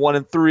had gone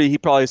 1-3, he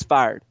probably is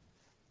fired.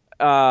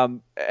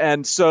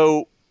 And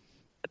so,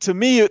 to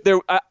me,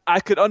 I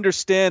could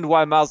understand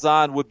why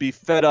Malzahn would be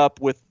fed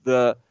up with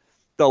the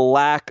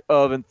lack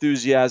of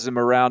enthusiasm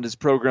around his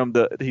program.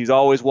 He's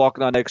always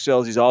walking on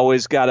eggshells. He's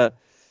always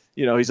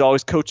he's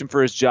always coaching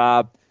for his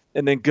job,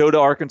 and then go to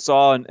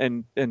Arkansas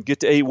and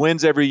get to 8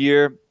 wins every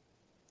year,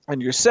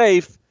 and you're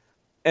safe.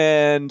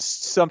 And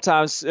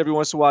sometimes, every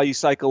once in a while, you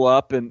cycle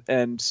up and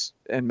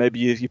maybe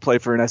you play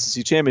for an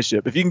SEC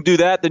championship. If you can do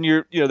that, then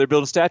they're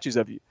building statues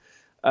of you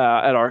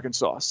at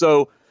Arkansas.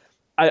 So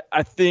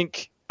I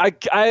think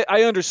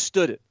I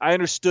understood it. I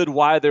understood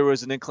why there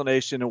was an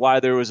inclination and why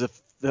there was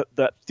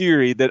that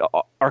theory that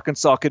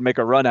Arkansas could make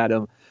a run at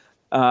him.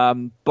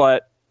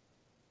 But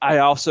I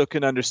also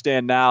can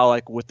understand now,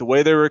 like, with the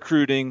way they're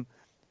recruiting,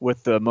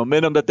 with the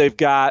momentum that they've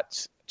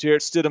got,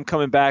 Jarrett Stidham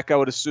coming back, I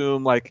would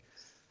assume, like,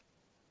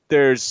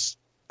 there's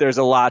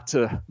a lot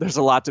to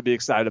be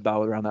excited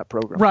about around that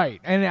program. Right.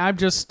 And I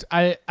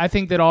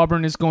think that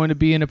Auburn is going to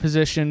be in a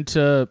position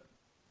to,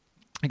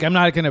 like, I'm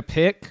not going to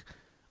pick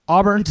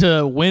Auburn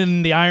to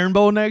win the Iron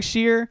Bowl next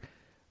year,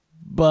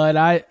 but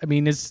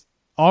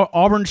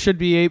Auburn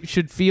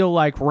should feel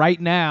like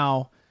right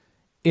now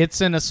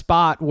it's in a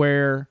spot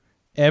where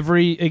we'll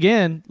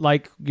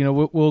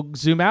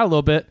zoom out a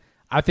little bit.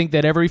 I think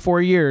that every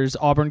 4 years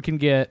Auburn can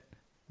get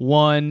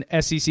one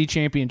SEC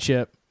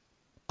championship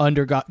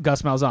under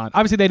Gus Malzahn.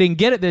 Obviously, they didn't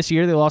get it this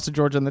year. They lost to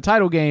Georgia in the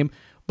title game,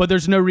 but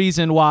there's no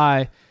reason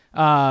why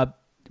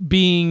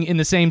being in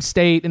the same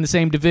state, in the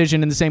same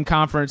division, in the same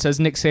conference as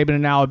Nick Saban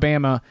and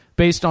Alabama,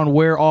 based on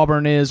where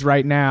Auburn is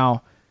right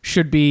now,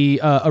 should be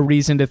a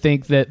reason to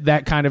think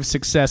that kind of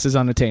success is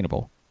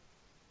unattainable.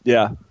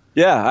 Yeah,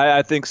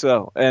 I think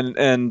so.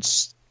 And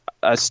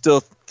I still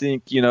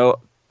think,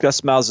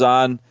 Gus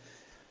Malzahn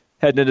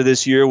heading into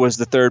this year was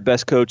the third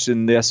best coach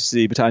in the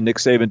SEC behind Nick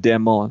Saban and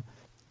Dan Mullen.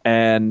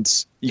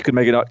 And you could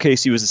make it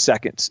case he was the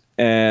second.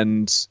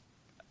 And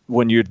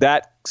when you're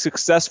that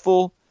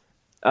successful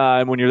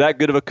and when you're that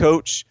good of a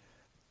coach,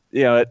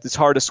 it's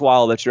hard to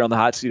swallow that you're on the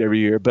hot seat every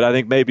year. But I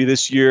think maybe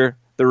this year,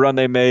 the run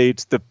they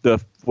made,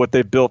 what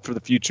they built for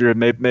the future, and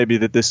maybe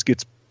that this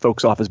gets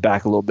folks off his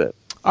back a little bit.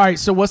 All right,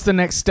 so what's the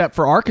next step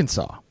for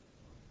Arkansas?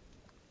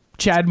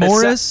 Chad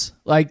Morris?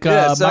 Mike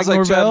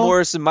Norvell? Chad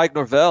Morris and Mike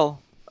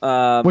Norvell.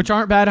 Which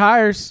aren't bad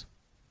hires.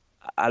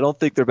 I don't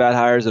think they're bad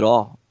hires at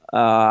all.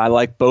 I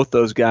like both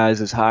those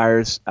guys as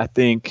hires. I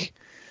think,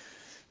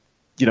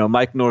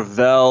 Mike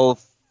Norvell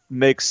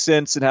makes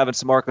sense in having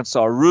some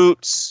Arkansas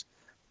roots.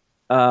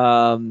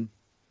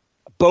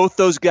 Both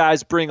those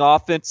guys bring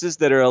offenses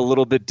that are a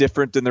little bit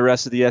different than the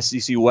rest of the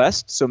SEC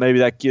West, so maybe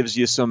that gives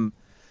you some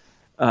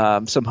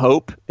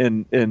hope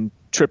in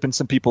tripping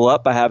some people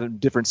up by having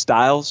different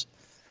styles.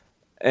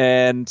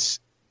 And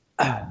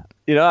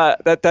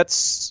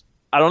that's.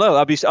 I don't know.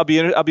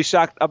 I'll be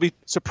shocked. I'll be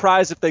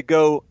surprised if they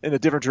go in a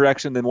different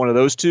direction than one of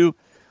those two.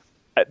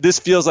 This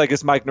feels like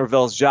it's Mike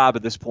Norvell's job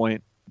at this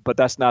point, but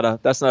that's not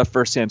a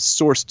firsthand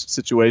sourced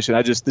situation.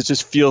 It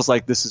just feels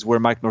like this is where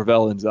Mike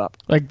Norvell ends up.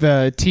 Like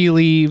the tea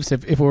leaves,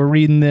 if we're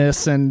reading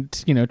this and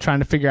trying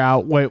to figure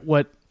out what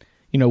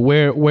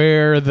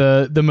where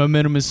the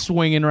momentum is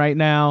swinging right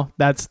now.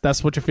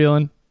 That's what you're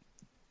feeling.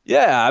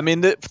 Yeah, I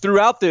mean,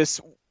 throughout this,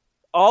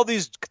 all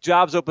these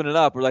jobs opening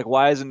up, we're like,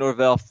 why isn't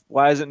Norvell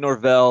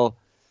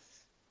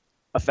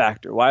a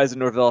factor? Why isn't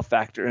Norvell a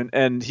factor?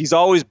 And he's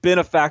always been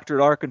a factor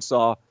at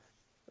Arkansas,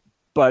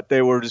 but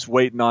they were just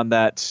waiting on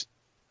that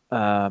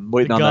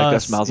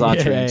Gus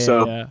Malzahn train.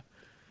 So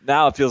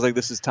now it feels like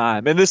this is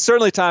time. And this is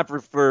certainly time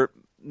for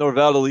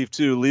Norvell to leave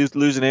too.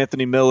 Losing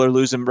Anthony Miller,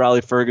 losing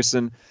Riley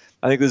Ferguson.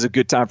 I think this is a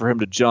good time for him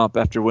to jump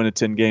after winning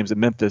 10 games at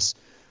Memphis.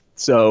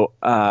 So,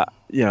 I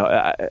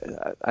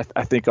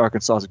think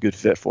Arkansas is a good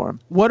fit for him.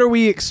 What are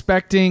we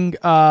expecting?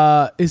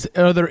 Are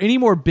there any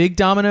more big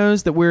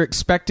dominoes that we're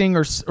expecting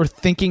or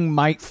thinking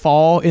might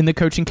fall in the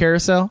coaching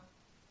carousel?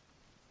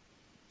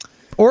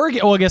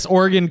 Oregon. Well, I guess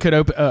Oregon could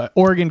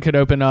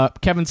open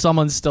up. Kevin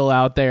Sumlin's still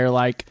out there.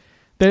 Like,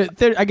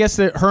 I guess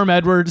that Herm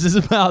Edwards is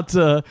about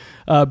to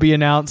be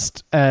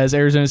announced as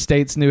Arizona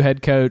State's new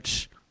head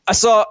coach. I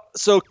saw.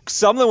 So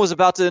Sumlin was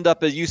about to end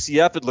up at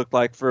UCF. It looked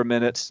like for a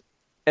minute.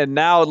 And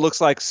now it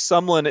looks like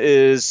Sumlin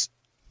is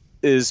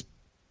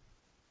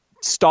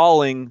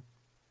stalling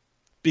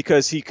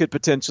because he could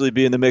potentially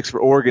be in the mix for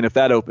Oregon if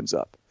that opens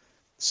up.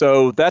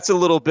 So that's a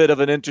little bit of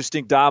an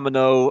interesting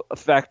domino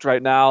effect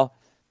right now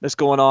that's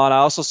going on. I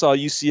also saw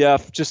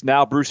UCF just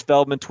now. Bruce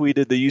Feldman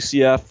tweeted the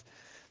UCF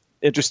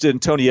interested in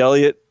Tony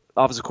Elliott,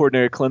 offensive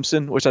coordinator at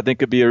Clemson, which I think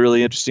could be a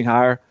really interesting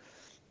hire.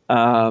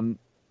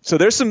 So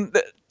there's some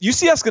 –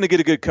 UCF's going to get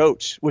a good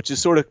coach, which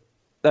is sort of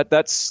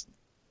That's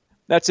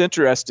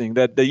interesting.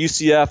 That the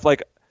UCF,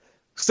 like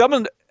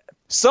someone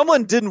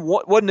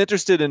wasn't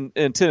interested in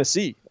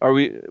Tennessee.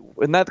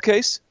 Isn't that the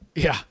case?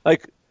 Yeah.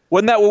 Like,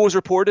 wasn't that what was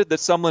reported, that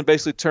someone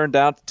basically turned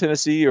down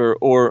Tennessee,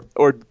 or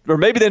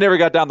maybe they never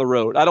got down the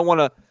road? I don't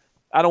want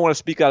to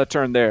speak out of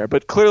turn there,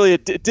 but clearly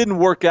it didn't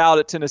work out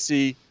at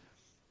Tennessee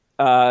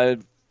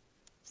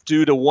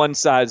due to one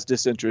side's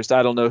disinterest.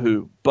 I don't know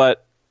who,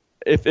 but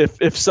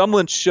if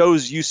someone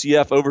chose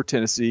UCF over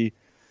Tennessee,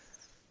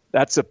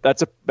 that's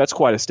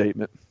quite a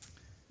statement.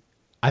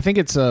 I think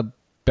it's a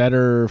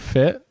better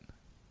fit.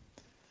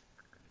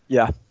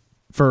 Yeah,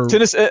 for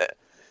Tennessee.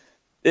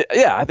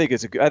 Yeah, I think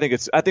that's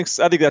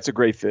a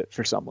great fit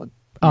for someone.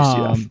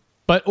 UCF.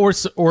 But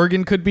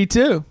Oregon could be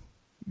too.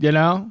 You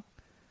know,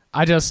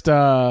 I just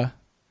yeah.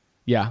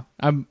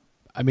 I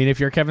mean, if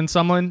you're Kevin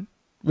Sumlin,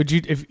 would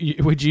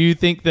you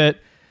think that,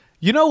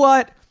 you know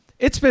what?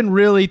 It's been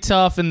really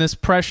tough in this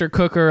pressure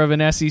cooker of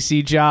an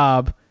SEC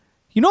job.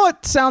 You know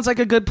what sounds like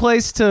a good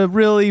place to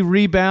really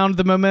rebound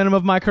the momentum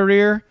of my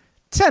career?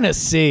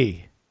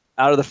 Tennessee.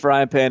 Out of the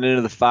frying pan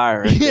into the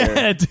fire. Right yeah,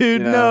 there.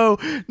 dude,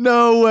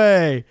 no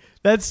way.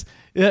 That's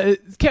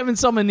Kevin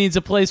Sumlin needs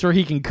a place where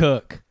he can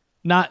cook.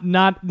 Not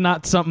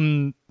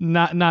something.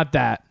 Not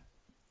that.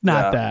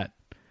 That.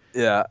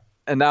 Yeah,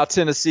 and now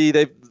Tennessee.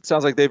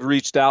 Sounds like they've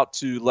reached out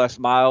to Les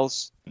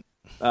Miles.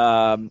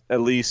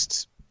 At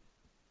least,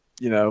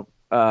 initial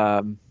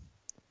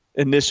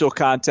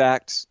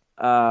contact.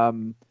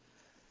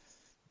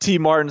 T.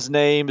 Martin's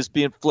name is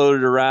being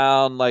floated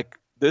around. Like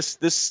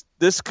this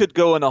could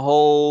go in a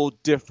whole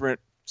different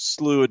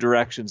slew of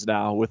directions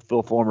now with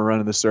Phil Fulmer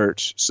running the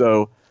search.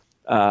 So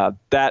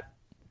that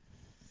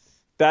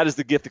is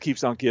the gift that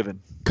keeps on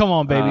giving. Come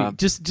on, baby.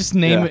 Just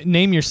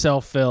name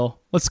yourself, Phil.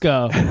 Let's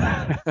go.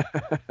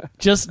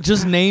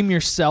 just name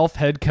yourself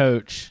head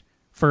coach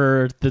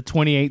for the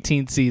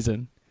 2018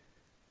 season.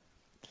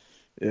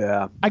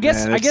 Yeah. I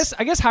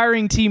guess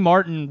hiring T.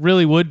 Martin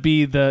really would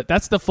be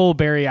that's the full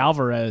Barry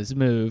Alvarez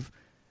move,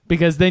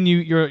 because then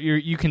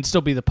you can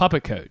still be the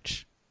puppet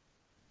coach.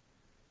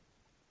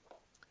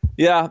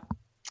 Yeah.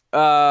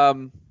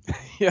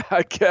 Yeah,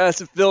 I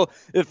guess if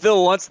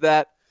Phil wants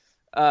that,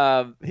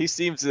 he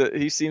seems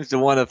to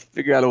want to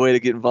figure out a way to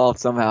get involved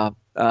somehow.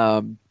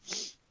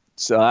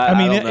 So I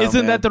mean, don't know,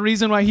 isn't man. that the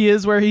reason why he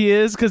is where he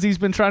is? Because he's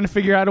been trying to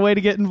figure out a way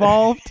to get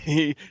involved.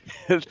 he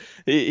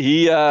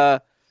Game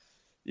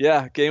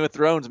of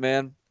Thrones,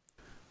 man.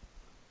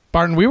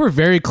 Barton, we were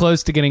very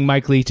close to getting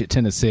Mike Leach at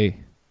Tennessee.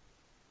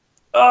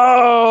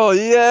 Oh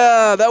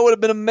yeah, that would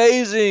have been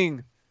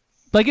amazing.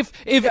 Like if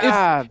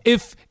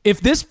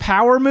this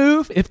power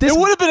move, it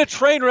would have been a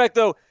train wreck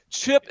though.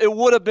 Chip, it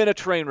would have been a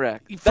train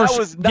wreck.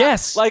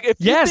 Yes. Like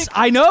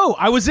I know.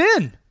 I was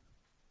in.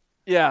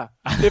 Yeah.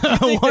 If you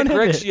think that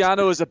Greg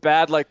Schiano is a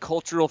bad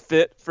cultural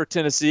fit for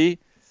Tennessee,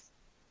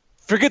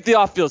 forget the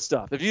off-field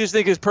stuff. If you just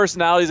think his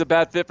personality is a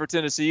bad fit for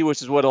Tennessee,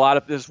 which is what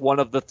one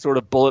of the sort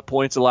of bullet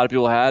points a lot of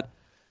people had,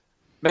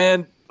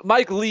 man,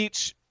 Mike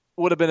Leach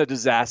would have been a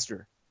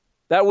disaster.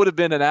 That would have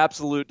been an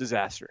absolute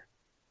disaster.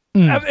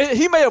 I mean,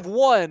 he may have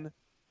won.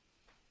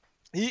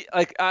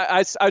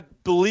 I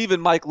believe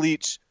in Mike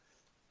Leach,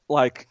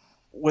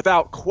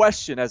 without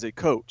question as a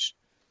coach,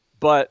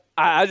 but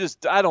I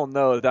don't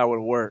know that would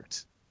have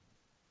worked.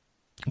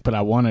 But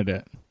I wanted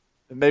it.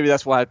 And maybe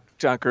that's why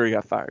John Curry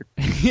got fired.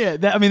 Yeah,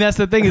 that's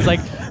the thing is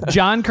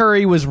John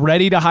Curry was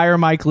ready to hire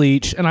Mike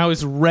Leach, and I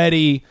was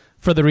ready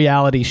for the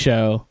reality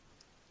show.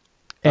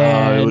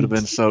 And it would have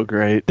been so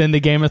great. Then the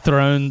Game of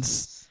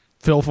Thrones,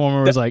 Phil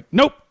Fulmer was like,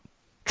 nope.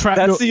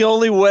 That's the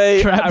only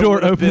way.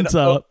 Trapdoor opens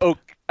up.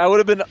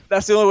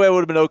 That's the only way I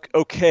would have been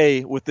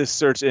okay with this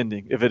search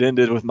ending, if it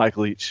ended with Mike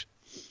Leach.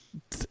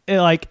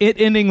 It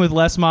ending with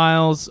Les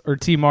Miles or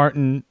T.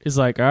 Martin is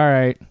all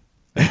right.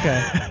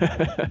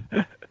 Okay.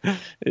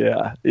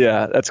 Yeah,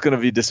 that's going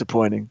to be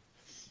disappointing.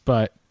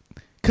 But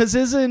because do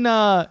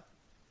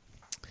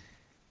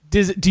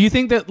you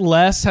think that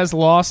Les has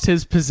lost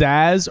his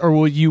pizzazz, or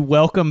will you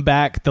welcome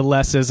back the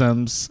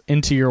Les-isms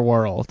into your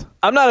world?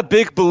 I'm not a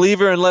big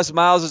believer in Les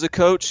Miles as a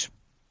coach,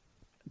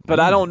 but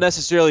I don't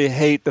necessarily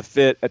hate the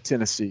fit at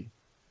Tennessee.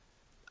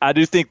 I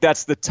do think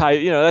that's the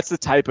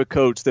type of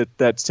coach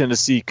that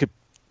Tennessee could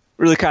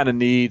really kind of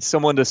need.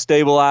 Someone to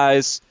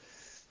stabilize,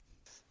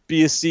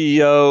 be a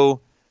CEO,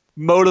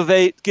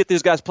 motivate, get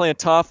these guys playing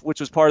tough, which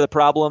was part of the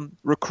problem.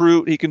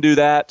 Recruit, he can do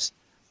that.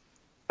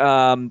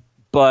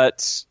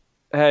 But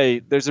hey,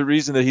 there's a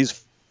reason that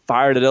he's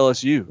fired at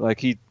LSU.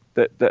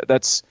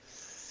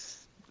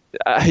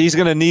 He's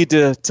going to need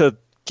to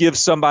give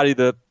somebody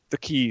the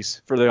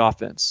keys for the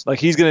offense.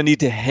 He's going to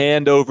need to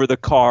hand over the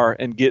car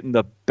and get in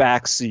the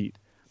back seat,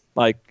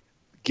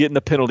 get in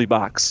the penalty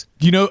box.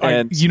 You know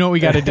what we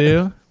got to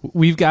do?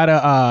 We've got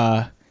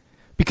to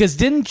because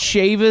didn't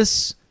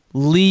Chavis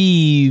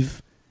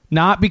leave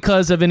not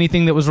because of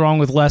anything that was wrong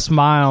with Les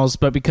Miles,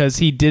 but because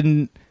he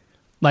didn't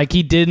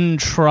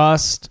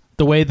trust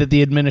the way that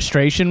the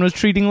administration was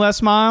treating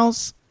Les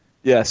Miles?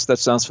 Yes, that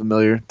sounds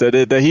familiar.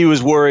 That he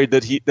was worried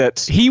that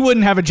he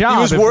wouldn't have a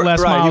job if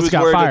Les Miles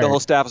got fired. That the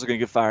whole staff was going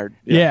to get fired.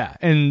 Yeah,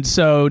 and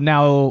so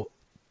now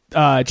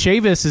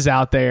Chavis is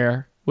out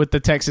there with the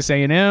Texas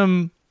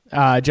A&M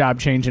job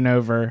changing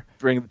over.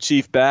 Bring the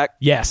chief back.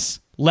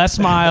 Yes, Les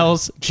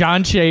Miles,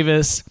 John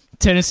Chavis,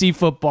 Tennessee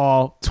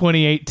football,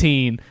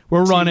 2018.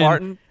 We're running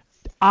Martin,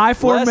 I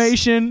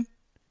formation.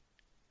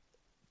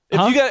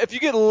 If you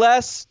get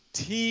Les,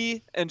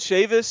 T, and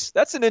Chavis,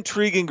 that's an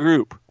intriguing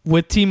group.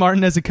 With T.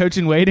 Martin as a coach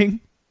in waiting?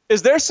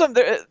 Is there some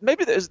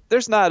maybe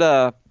there's not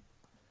a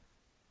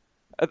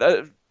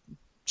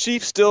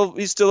Chief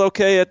he's still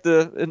okay at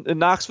in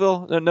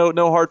Knoxville?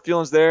 No hard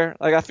feelings there.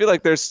 Like I feel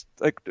like there's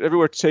like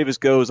everywhere Chavis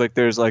goes, like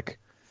there's like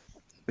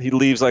he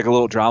leaves like a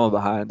little drama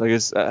behind. Like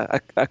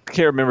I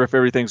can't remember if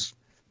everything's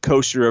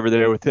kosher over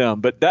there with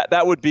him, but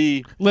that would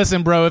be.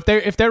 Listen, bro,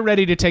 if they're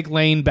ready to take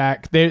Lane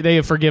back, they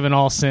have forgiven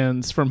all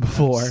sins from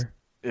before.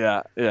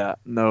 Yeah,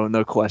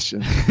 no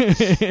question.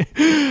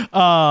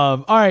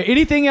 All right,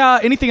 anything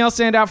else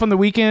stand out from the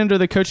weekend or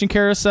the coaching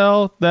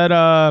carousel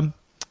that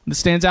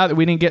stands out that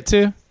we didn't get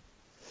to?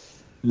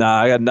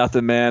 Nah, I got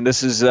nothing, man.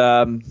 This is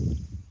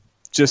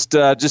just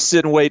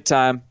sit and wait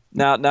time.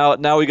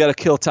 Now we got to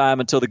kill time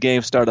until the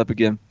games start up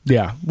again.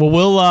 Yeah.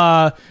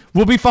 Well,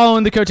 we'll be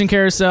following the coaching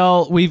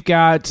carousel. We've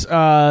got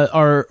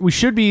we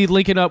should be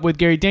linking up with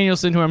Gary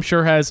Danielson, who I'm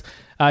sure has.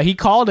 He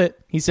called it.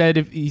 He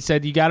said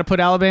you got to put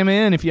Alabama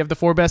in if you have the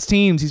 4 best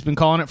teams. He's been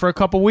calling it for a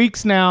couple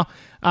weeks now.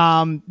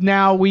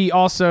 Now we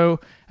also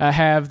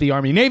have the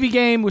Army-Navy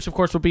game, which of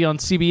course will be on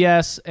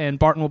CBS, and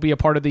Barton will be a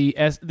part of the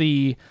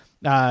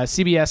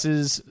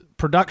CBS's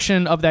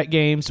production of that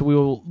game. So we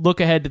will look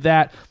ahead to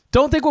that.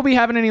 Don't think we'll be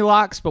having any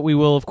locks, but we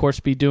will of course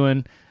be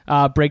doing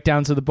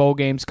breakdowns of the bowl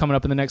games coming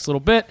up in the next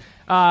little bit.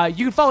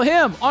 You can follow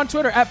him on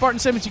Twitter at Barton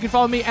Simmons. You can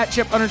follow me at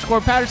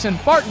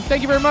Chip_Patterson. Barton,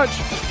 thank you very much.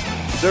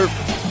 Sir.